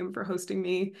Township Museum for hosting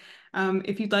me.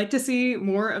 If you'd like to see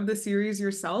more of the series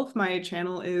yourself, my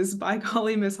channel is by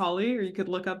Golly Miss Holly, or you could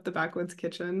look up the Backwoods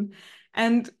Kitchen.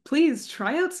 And please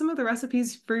try out some of the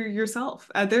recipes for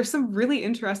yourself. There's some really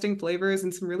interesting flavors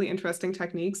and some really interesting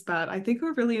techniques that I think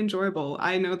are really enjoyable.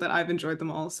 I know that I've enjoyed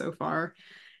them all so far.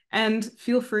 And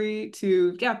feel free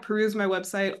to, yeah, peruse my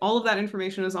website. All of that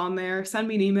information is on there. Send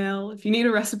me an email if you need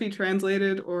a recipe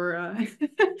translated or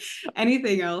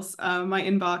anything else. My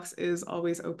inbox is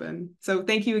always open. So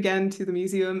thank you again to the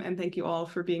museum, and thank you all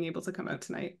for being able to come out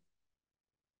tonight.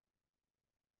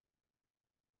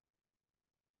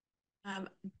 Um,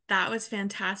 that was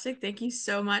fantastic. Thank you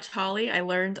so much, Holly. I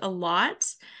learned a lot.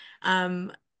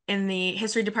 Um, in the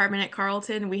history department at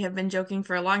Carleton, we have been joking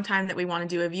for a long time that we want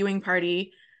to do a viewing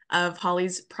party of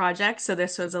Holly's project. So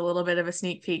this was a little bit of a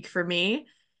sneak peek for me.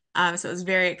 So it was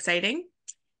very exciting.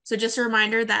 So just a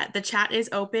reminder that the chat is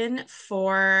open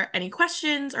for any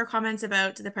questions or comments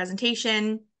about the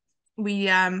presentation.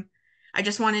 I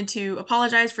just wanted to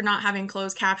apologize for not having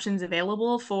closed captions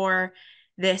available for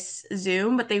this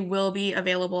Zoom, but they will be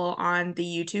available on the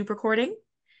YouTube recording.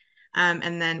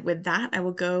 And then with that, I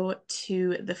will go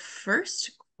to the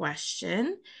first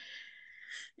question.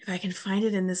 If I can find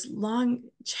it in this long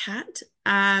chat.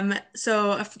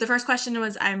 So the first question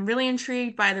was, I'm really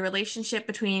intrigued by the relationship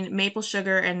between maple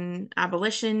sugar and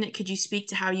abolition. Could you speak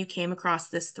to how you came across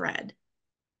this thread?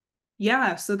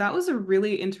 Yeah, so that was a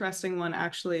really interesting one,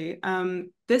 actually.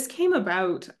 This came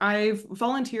about, I've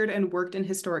volunteered and worked in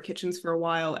historic kitchens for a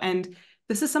while, and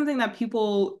this is something that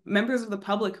people, members of the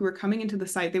public who were coming into the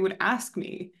site, they would ask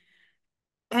me.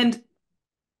 And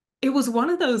it was one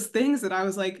of those things that I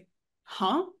was like,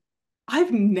 huh?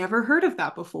 I've never heard of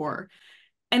that before.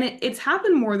 And it's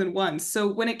happened more than once. So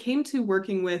when it came to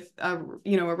working with a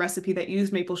recipe that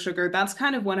used maple sugar, that's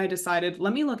kind of when I decided,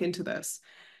 let me look into this.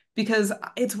 Because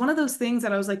it's one of those things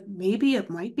that I was like, maybe it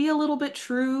might be a little bit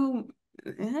true.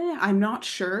 I'm not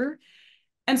sure.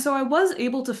 And so I was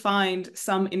able to find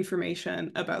some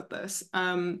information about this.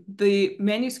 The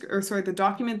manuscript, or sorry, the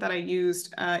document that I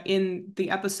used in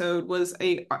the episode was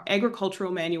a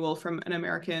agricultural manual from an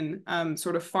American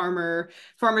sort of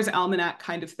farmer's almanac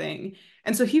kind of thing.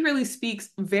 And so he really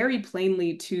speaks very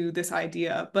plainly to this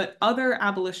idea. But other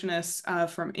abolitionists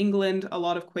from England, a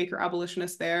lot of Quaker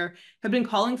abolitionists there, have been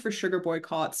calling for sugar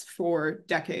boycotts for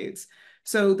decades.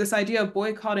 So this idea of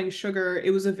boycotting sugar, it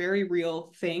was a very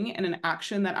real thing and an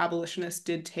action that abolitionists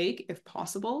did take if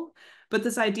possible. But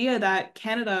this idea that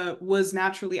Canada was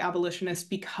naturally abolitionist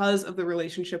because of the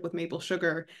relationship with maple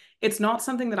sugar, it's not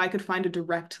something that I could find a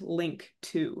direct link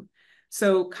to.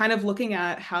 So kind of looking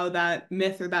at how that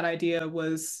myth or that idea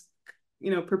was,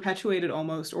 perpetuated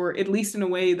almost, or at least in a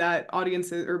way that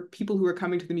audiences or people who were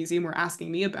coming to the museum were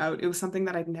asking me about, it was something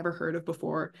that I'd never heard of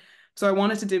before. So I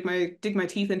wanted to dig my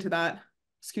teeth into that,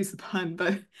 excuse the pun,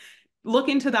 but look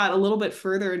into that a little bit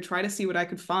further and try to see what I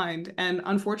could find. And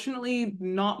unfortunately,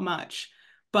 not much.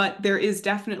 but there is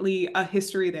definitely a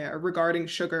history there regarding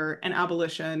sugar and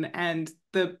abolition, and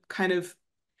the kind of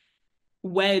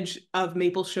wedge of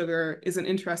maple sugar is an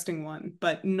interesting one,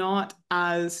 but not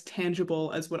as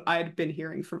tangible as what I'd been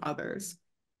hearing from others.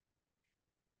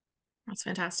 That's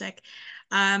fantastic.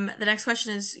 The next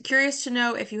question is curious to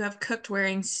know if you have cooked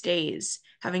wearing stays.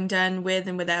 Having done with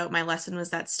and without, my lesson was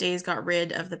that stays got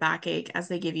rid of the backache as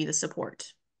they give you the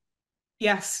support.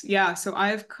 Yes, yeah. So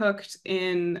I've cooked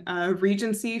in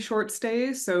Regency short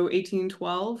stays, so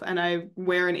 1812, and I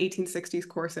wear an 1860s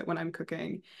corset when I'm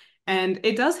cooking. And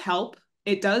it does help.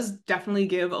 It does definitely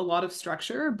give a lot of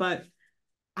structure, but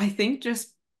I think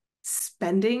just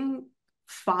spending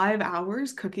 5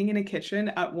 hours cooking in a kitchen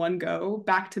at one go,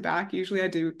 back to back, usually I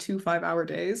do 2 5-hour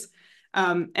days,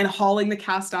 and hauling the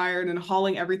cast iron and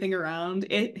hauling everything around,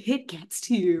 it gets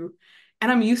to you.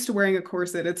 And I'm used to wearing a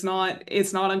corset. It's not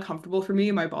uncomfortable for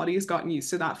me. My body has gotten used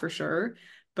to that for sure.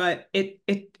 But it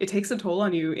takes a toll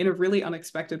on you in a really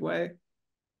unexpected way.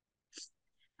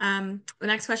 The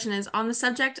next question is on the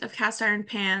subject of cast iron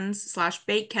pans slash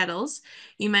bake kettles,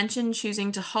 you mentioned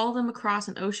choosing to haul them across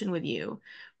an ocean with you.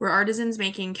 Were artisans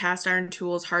making cast iron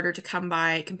tools harder to come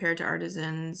by compared to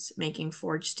artisans making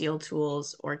forged steel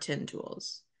tools or tin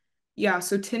tools? Yeah,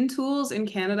 so tin tools in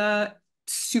Canada,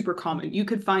 super common. You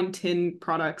could find tin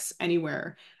products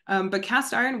anywhere. But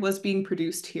cast iron was being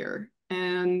produced here.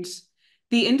 And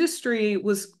the industry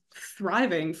was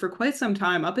thriving for quite some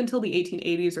time, up until the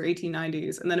 1880s or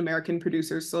 1890s. And then American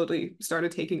producers slowly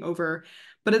started taking over.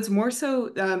 But it's more so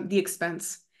the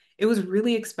expense. It was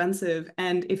really expensive.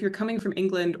 And if you're coming from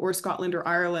England or Scotland or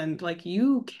Ireland, like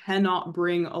you cannot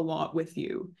bring a lot with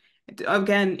you.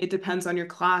 Again, it depends on your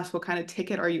class. What kind of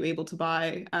ticket are you able to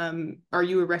buy? Are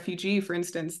you a refugee, for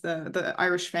instance? The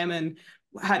Irish famine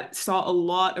had saw a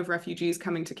lot of refugees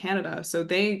coming to Canada, so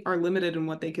they are limited in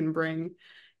what they can bring.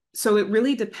 So it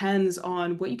really depends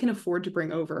on what you can afford to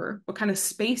bring over, what kind of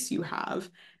space you have.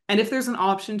 And if there's an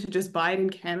option to just buy it in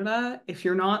Canada, if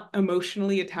you're not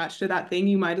emotionally attached to that thing,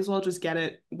 you might as well just get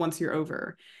it once you're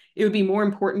over. It would be more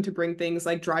important to bring things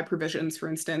like dry provisions, for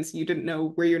instance. You didn't know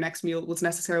where your next meal was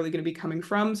necessarily going to be coming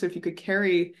from. So if you could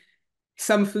carry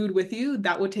some food with you,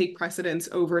 that would take precedence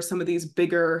over some of these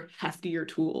bigger, heftier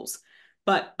tools.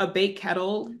 But a bake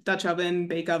kettle, Dutch oven,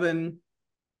 bake oven,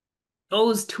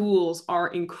 those tools are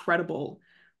incredible.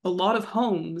 A lot of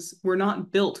homes were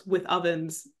not built with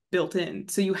ovens built in.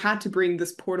 So you had to bring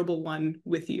this portable one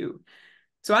with you.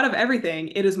 So out of everything,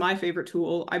 it is my favorite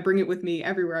tool. I bring it with me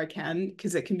everywhere I can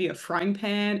because it can be a frying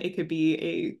pan, it could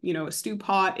be a stew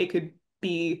pot, it could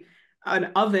be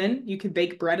an oven, you could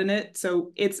bake bread in it.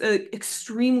 So it's an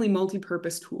extremely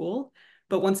multi-purpose tool,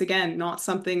 but once again, not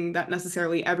something that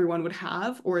necessarily everyone would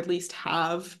have or at least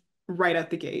have right at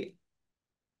the gate.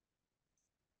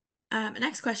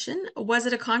 Next question. Was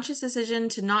it a conscious decision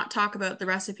to not talk about the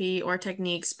recipe or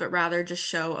techniques, but rather just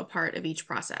show a part of each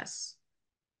process?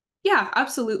 Yeah,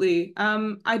 absolutely.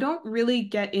 I don't really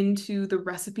get into the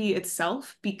recipe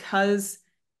itself because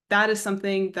that is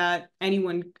something that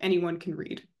anyone can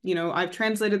read. I've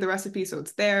translated the recipe, so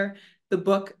it's there. The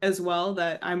book as well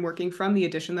that I'm working from, the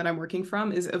edition that I'm working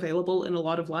from, is available in a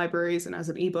lot of libraries and as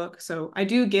an ebook. So I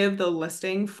do give the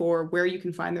listing for where you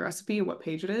can find the recipe and what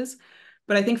page it is.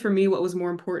 But I think for me, what was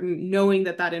more important, knowing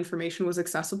that that information was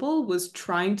accessible, was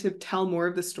trying to tell more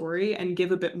of the story and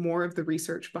give a bit more of the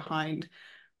research behind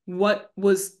what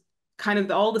was kind of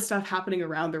all the stuff happening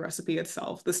around the recipe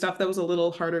itself, the stuff that was a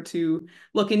little harder to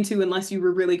look into unless you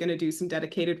were really going to do some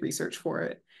dedicated research for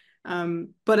it.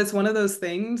 But it's one of those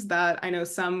things that I know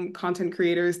some content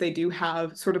creators, they do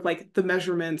have sort of like the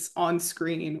measurements on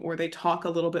screen or they talk a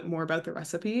little bit more about the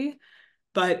recipe.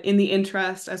 But in the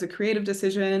interest, as a creative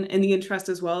decision, in the interest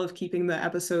as well of keeping the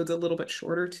episodes a little bit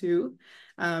shorter too,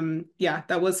 yeah,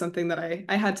 that was something that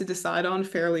I had to decide on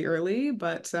fairly early.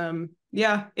 But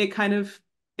yeah,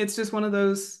 it's just one of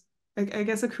those, I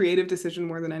guess, a creative decision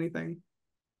more than anything.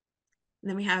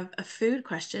 Then we have a food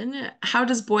question. How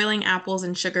does boiling apples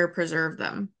and sugar preserve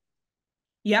them?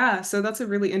 Yeah, so that's a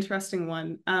really interesting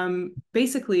one.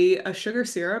 Basically, a sugar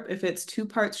syrup, if it's 2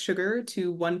 parts sugar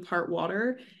to 1 part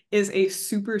water, is a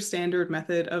super standard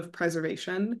method of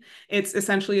preservation. It's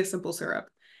essentially a simple syrup.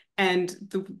 And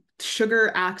the sugar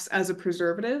acts as a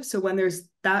preservative. So when there's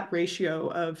that ratio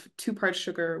of 2 parts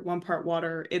sugar, 1 part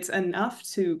water, it's enough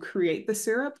to create the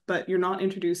syrup, but you're not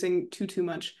introducing too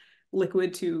much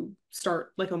liquid to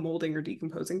start like a molding or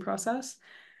decomposing process.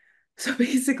 So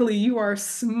basically, you are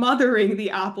smothering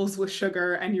the apples with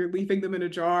sugar and you're leaving them in a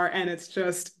jar, and it's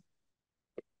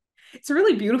a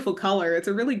really beautiful color. It's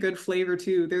a really good flavor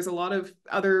too. There's a lot of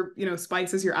other,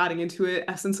 spices you're adding into it,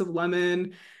 essence of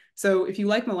lemon. So if you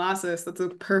like molasses, that's a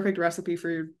perfect recipe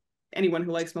for anyone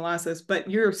who likes molasses, but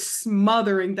you're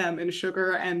smothering them in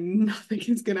sugar and nothing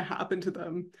is going to happen to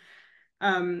them.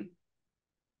 Um,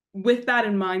 with that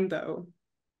in mind, though,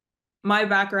 my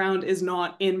background is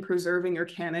not in preserving or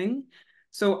canning.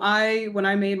 So when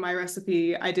I made my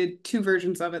recipe, I did two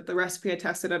versions of it, the recipe I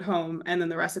tested at home and then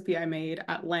the recipe I made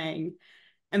at Lang.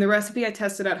 And the recipe I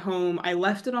tested at home, I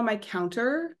left it on my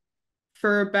counter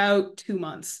for about 2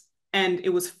 months and it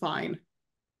was fine.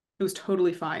 It was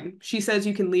totally fine. She says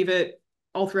you can leave it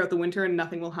all throughout the winter and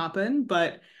nothing will happen,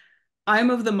 but I'm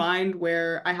of the mind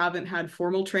where I haven't had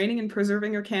formal training in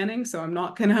preserving or canning, so I'm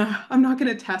not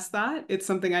gonna test that. It's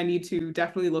something I need to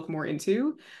definitely look more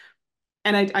into.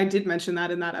 And I did mention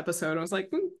that in that episode. I was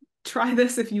like, try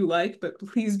this if you like, but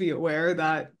please be aware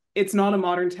that it's not a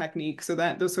modern technique. So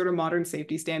that those sort of modern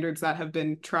safety standards that have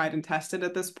been tried and tested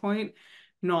at this point,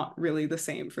 not really the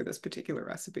same for this particular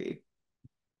recipe.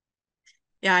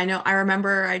 Yeah, I know. I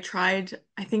remember I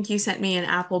think you sent me an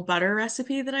apple butter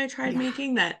recipe that I tried Yeah.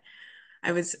 making that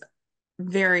I was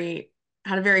very,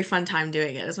 had a very fun time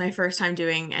doing it. It was my first time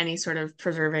doing any sort of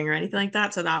preserving or anything like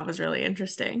that. So that was really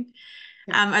interesting.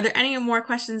 Yeah. Are there any more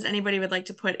questions anybody would like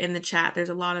to put in the chat? There's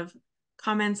a lot of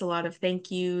comments, a lot of thank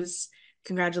yous.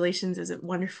 Congratulations. It was a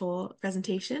wonderful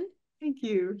presentation. Thank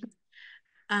you.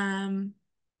 Um,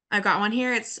 I've got one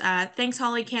here. It's thanks,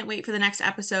 Holly. Can't wait for the next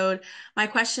episode. My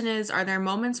question is, are there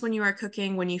moments when you are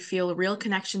cooking when you feel a real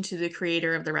connection to the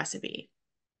creator of the recipe?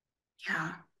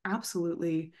 Yeah,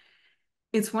 absolutely.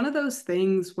 It's one of those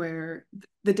things where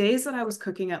the days that I was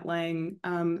cooking at Lang,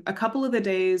 a couple of the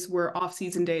days were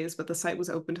off-season days, but the site was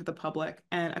open to the public,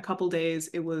 and a couple days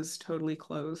it was totally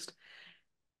closed.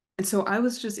 And so it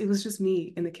was just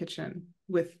me in the kitchen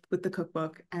with the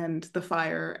cookbook and the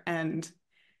fire, and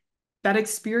that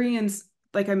experience,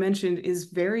 like I mentioned, is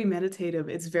very meditative.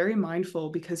 It's very mindful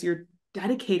because you're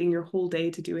dedicating your whole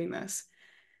day to doing this.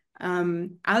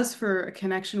 As for a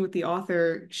connection with the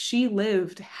author, she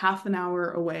lived half an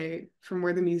hour away from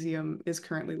where the museum is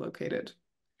currently located.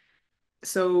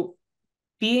 So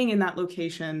being in that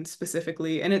location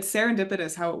specifically, and it's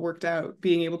serendipitous how it worked out,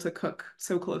 being able to cook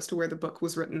so close to where the book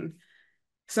was written.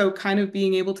 So kind of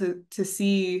being able to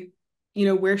see,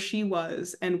 where she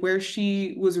was and where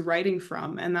she was writing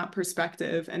from and that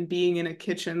perspective and being in a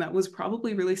kitchen that was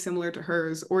probably really similar to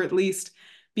hers, or at least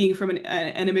being from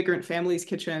an immigrant family's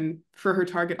kitchen for her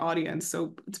target audience.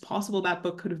 So it's possible that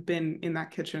book could have been in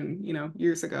that kitchen,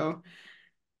 years ago.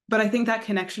 But I think that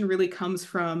connection really comes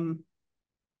from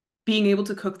being able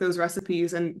to cook those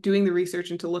recipes and doing the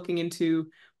research into looking into,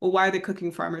 well, why are they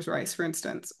cooking farmer's rice, for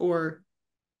instance? Or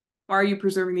why are you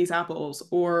preserving these apples?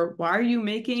 Or why are you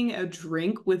making a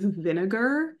drink with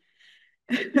vinegar?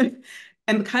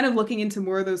 And kind of looking into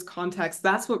more of those contexts,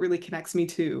 that's what really connects me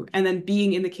to. And then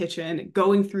being in the kitchen,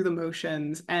 going through the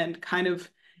motions and kind of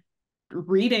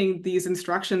reading these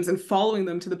instructions and following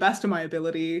them to the best of my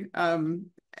ability,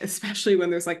 especially when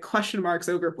there's like question marks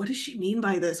over what does she mean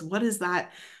by this? What is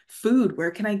that food?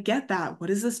 Where can I get that? What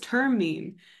does this term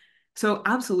mean? So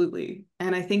absolutely.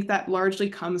 And I think that largely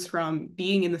comes from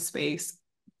being in the space,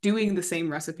 doing the same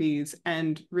recipes,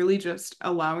 and really just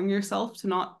allowing yourself to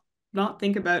not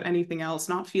think about anything else,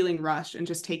 not feeling rushed, and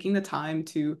just taking the time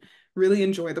to really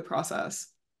enjoy the process.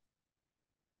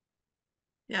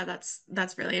 Yeah,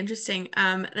 that's really interesting.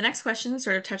 The next question,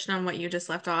 sort of touching on what you just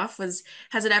left off, was,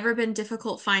 has it ever been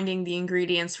difficult finding the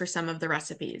ingredients for some of the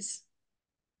recipes?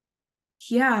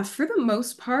 Yeah, for the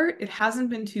most part, it hasn't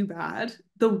been too bad.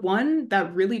 The one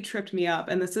that really tripped me up,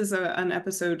 and this is an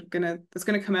episode that's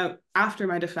gonna come out after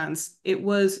my defense, it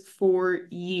was for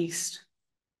yeast.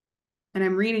 And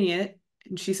I'm reading it,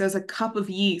 and she says a cup of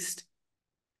yeast.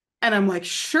 And I'm like,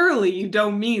 surely you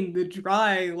don't mean the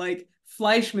dry, like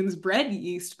Fleischmann's bread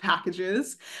yeast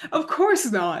packages. Of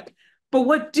course not. But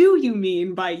what do you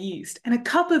mean by yeast? And a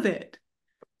cup of it.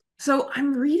 So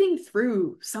I'm reading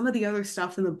through some of the other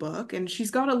stuff in the book, and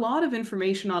she's got a lot of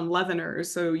information on leaveners.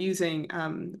 So using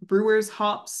brewers'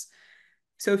 hops.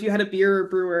 So if you had a beer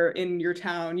brewer in your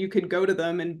town, you could go to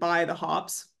them and buy the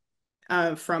hops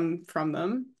from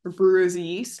them, or brewer's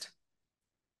yeast,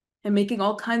 and making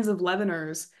all kinds of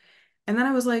leaveners. And then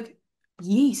I was like,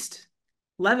 yeast,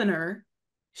 leavener.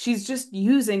 She's just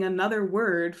using another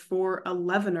word for a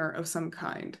leavener of some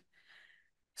kind.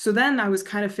 So then I was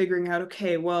kind of figuring out,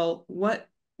 okay, well, what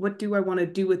do I want to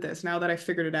do with this now that I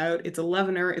figured it out? It's a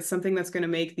leavener, it's something that's going to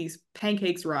make these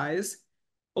pancakes rise.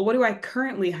 Well, what do I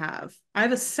currently have? I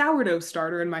have a sourdough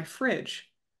starter in my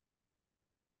fridge.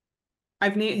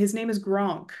 His name is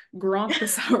Gronk. Gronk the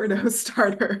sourdough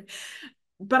starter.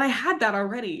 But I had that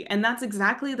already, and that's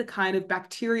exactly the kind of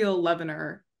bacterial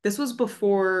leavener this was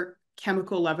before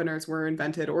chemical leaveners were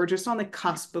invented, or just on the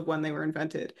cusp of when they were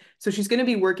invented. So she's going to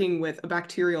be working with a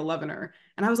bacterial leavener.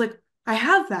 And I was like, I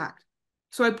have that.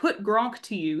 So I put Gronk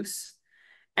to use,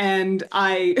 and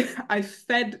I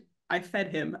fed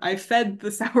him. I fed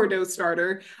the sourdough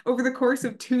starter over the course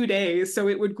of 2 days, so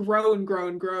it would grow and grow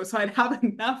and grow. So I'd have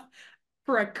enough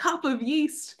for a cup of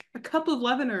yeast, a cup of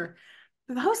leavener.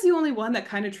 That was the only one that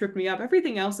kind of tripped me up.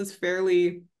 Everything else is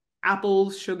fairly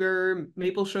apple sugar,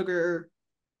 maple sugar,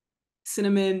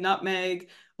 cinnamon, nutmeg.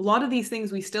 A lot of these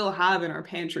things we still have in our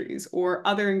pantries, or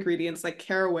other ingredients like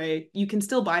caraway. You can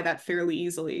still buy that fairly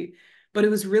easily. But it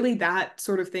was really that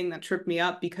sort of thing that tripped me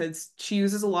up, because she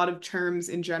uses a lot of terms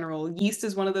in general. Yeast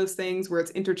is one of those things where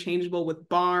it's interchangeable with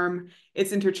barm,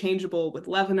 it's interchangeable with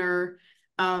leavener.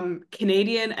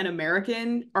 Canadian and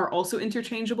American are also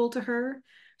interchangeable to her.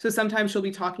 So sometimes she'll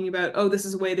be talking about, oh, this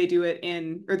is the way they do it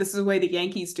in, or this is the way the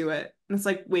Yankees do it. And it's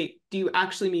like, wait, do you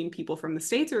actually mean people from the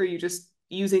States, or are you just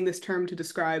using this term to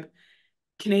describe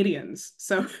Canadians?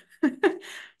 So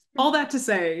all that to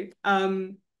say,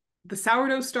 the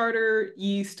sourdough starter,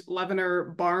 yeast,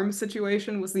 leavener, barm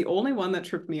situation was the only one that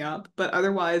tripped me up. But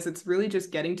otherwise, it's really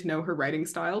just getting to know her writing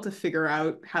style to figure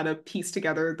out how to piece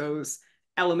together those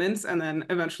elements. And then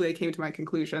eventually I came to my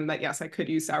conclusion that yes, I could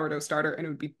use sourdough starter and it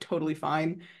would be totally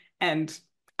fine and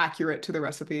accurate to the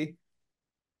recipe.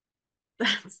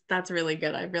 That's really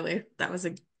good. That was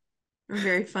a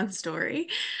very fun story.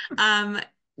 Um,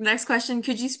 Next question.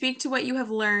 Could you speak to what you have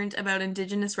learned about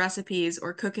Indigenous recipes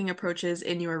or cooking approaches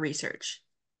in your research?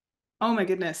 Oh my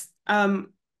goodness.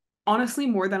 Honestly,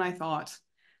 more than I thought.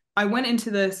 I went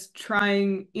into this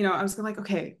trying, I was like,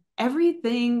 okay,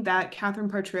 everything that Catherine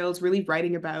Partrail is really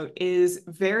writing about is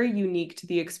very unique to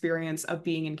the experience of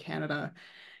being in Canada.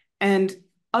 And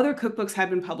other cookbooks had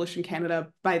been published in Canada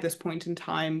by this point in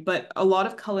time, but a lot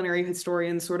of culinary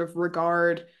historians sort of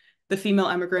regard the Female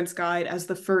Emigrant's Guide as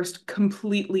the first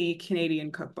completely Canadian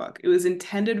cookbook. It was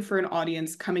intended for an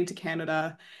audience coming to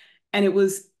Canada, and it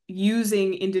was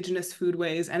using Indigenous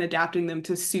foodways and adapting them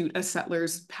to suit a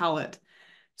settler's palate.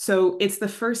 So it's the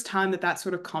first time that that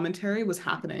sort of commentary was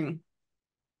happening.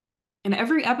 In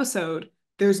every episode,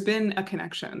 there's been a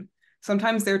connection.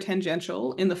 Sometimes they're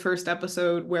tangential. In the first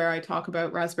episode, where I talk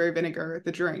about raspberry vinegar,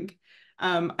 the drink,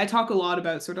 I talk a lot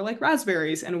about sort of like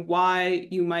raspberries and why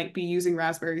you might be using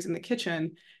raspberries in the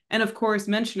kitchen. And of course,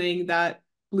 mentioning that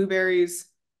blueberries,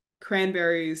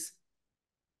 cranberries,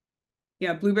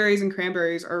 yeah, blueberries and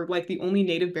cranberries are like the only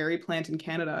native berry plant in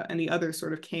Canada, and the others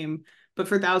sort of came. But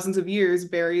for thousands of years,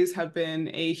 berries have been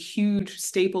a huge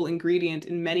staple ingredient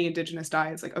in many Indigenous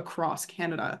diets, like across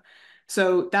Canada.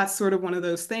 So that's sort of one of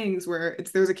those things where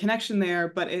there's a connection there,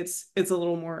 but it's a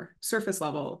little more surface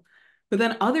level. But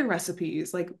then other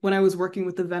recipes, like when I was working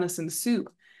with the venison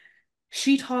soup,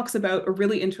 she talks about a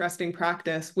really interesting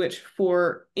practice, which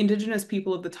for Indigenous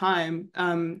people of the time,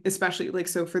 especially like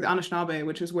so for the Anishinaabe,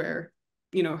 which is where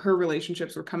her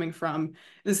relationships were coming from,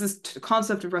 is this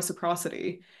concept of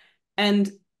reciprocity.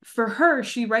 And for her,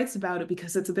 she writes about it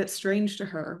because it's a bit strange to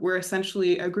her, where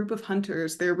essentially a group of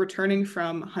hunters, they're returning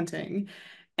from hunting,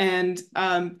 and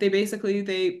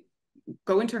they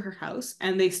go into her house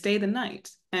and they stay the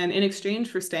night. And in exchange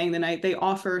for staying the night, they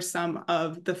offer some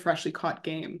of the freshly caught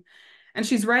game. And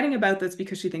she's writing about this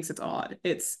because she thinks it's odd.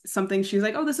 It's something she's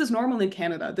like, oh, this is normal in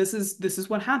Canada. This is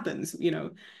what happens.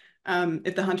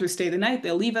 If the hunters stay the night,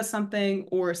 they'll leave us something.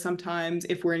 Or sometimes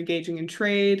if we're engaging in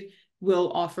trade,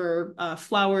 we'll offer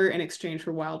flour in exchange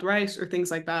for wild rice or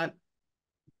things like that.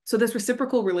 So this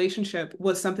reciprocal relationship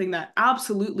was something that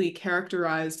absolutely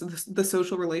characterized the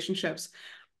social relationships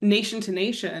nation to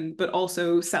nation, but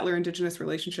also settler Indigenous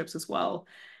relationships as well.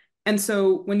 And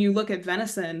so when you look at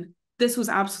venison, this was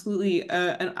absolutely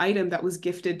an item that was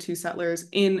gifted to settlers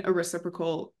in a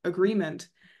reciprocal agreement.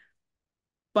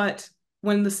 But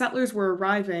when the settlers were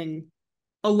arriving,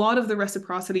 a lot of the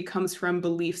reciprocity comes from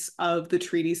beliefs of the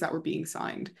treaties that were being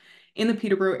signed. In the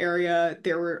Peterborough area,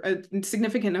 there were a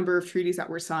significant number of treaties that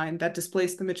were signed that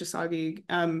displaced the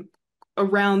Mississauga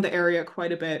around the area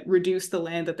quite a bit, reduced the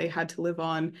land that they had to live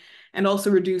on, and also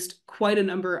reduced quite a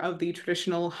number of the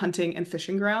traditional hunting and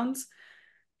fishing grounds.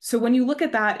 So when you look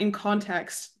at that in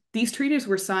context, these treaties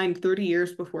were signed 30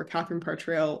 years before Catherine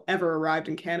Partrail ever arrived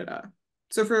in Canada.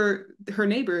 So for her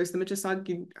neighbors, the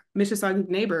Mississauga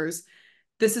neighbors,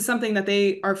 this is something that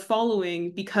they are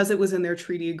following because it was in their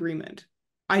treaty agreement,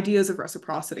 ideas of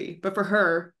reciprocity. But for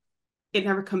her, it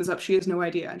never comes up. She has no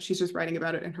idea, and she's just writing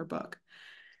about it in her book.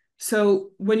 So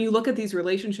when you look at these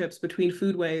relationships between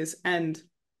foodways and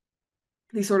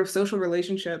these sort of social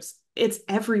relationships, it's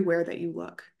everywhere that you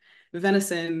look.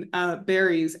 Venison,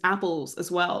 berries, apples as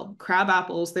well. Crab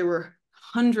apples, there were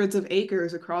hundreds of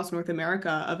acres across North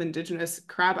America of indigenous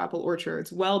crabapple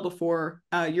orchards well before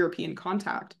European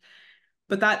contact.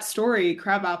 But that story,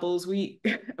 crab apples, we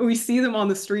we see them on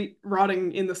the street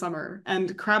rotting in the summer,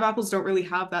 and crab apples don't really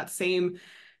have that same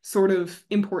sort of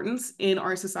importance in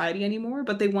our society anymore,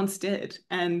 but they once did.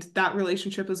 And that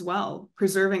relationship as well,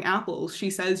 preserving apples, she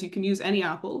says you can use any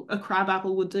apple, a crab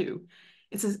apple would do.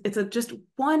 It's a just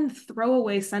one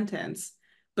throwaway sentence,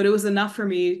 but it was enough for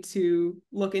me to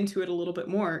look into it a little bit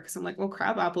more because I'm like, well,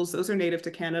 crab apples, those are native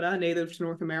to Canada, native to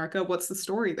North America. What's the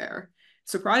story there?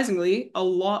 Surprisingly, a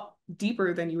lot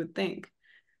deeper than you would think.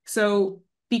 So,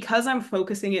 because I'm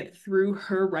focusing it through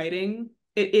her writing,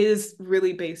 it is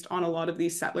really based on a lot of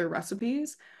these settler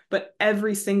recipes, but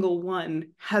every single one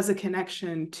has a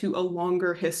connection to a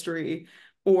longer history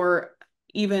or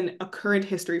even a current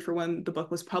history for when the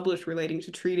book was published relating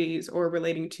to treaties or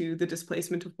relating to the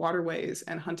displacement of waterways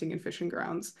and hunting and fishing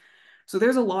grounds. So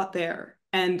there's a lot there.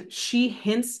 And she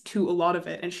hints to a lot of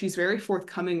it, and she's very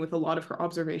forthcoming with a lot of her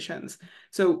observations.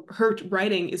 So her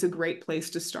writing is a great place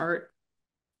to start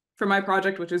for my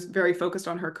project, which is very focused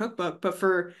on her cookbook, but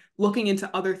for looking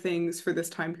into other things for this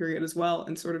time period as well,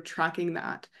 and sort of tracking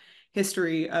that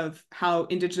history of how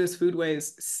Indigenous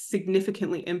foodways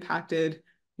significantly impacted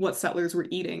what settlers were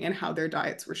eating and how their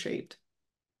diets were shaped.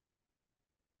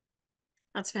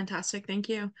 That's fantastic. Thank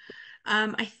you.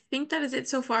 I think that is it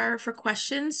so far for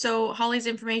questions. So Holly's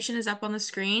information is up on the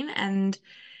screen, and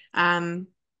um,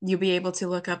 you'll be able to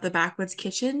look up the Backwoods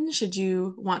Kitchen should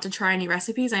you want to try any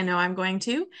recipes. I know I'm going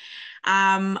to.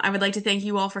 I would like to thank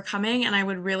you all for coming, and I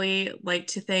would really like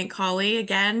to thank Holly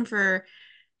again for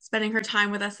spending her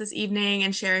time with us this evening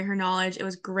and sharing her knowledge. It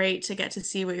was great to get to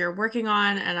see what you're working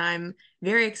on, and I'm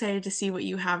very excited to see what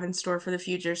you have in store for the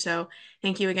future. So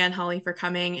thank you again, Holly, for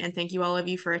coming, and thank you all of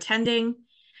you for attending.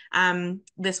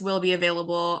 This will be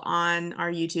available on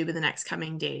our YouTube in the next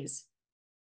coming days.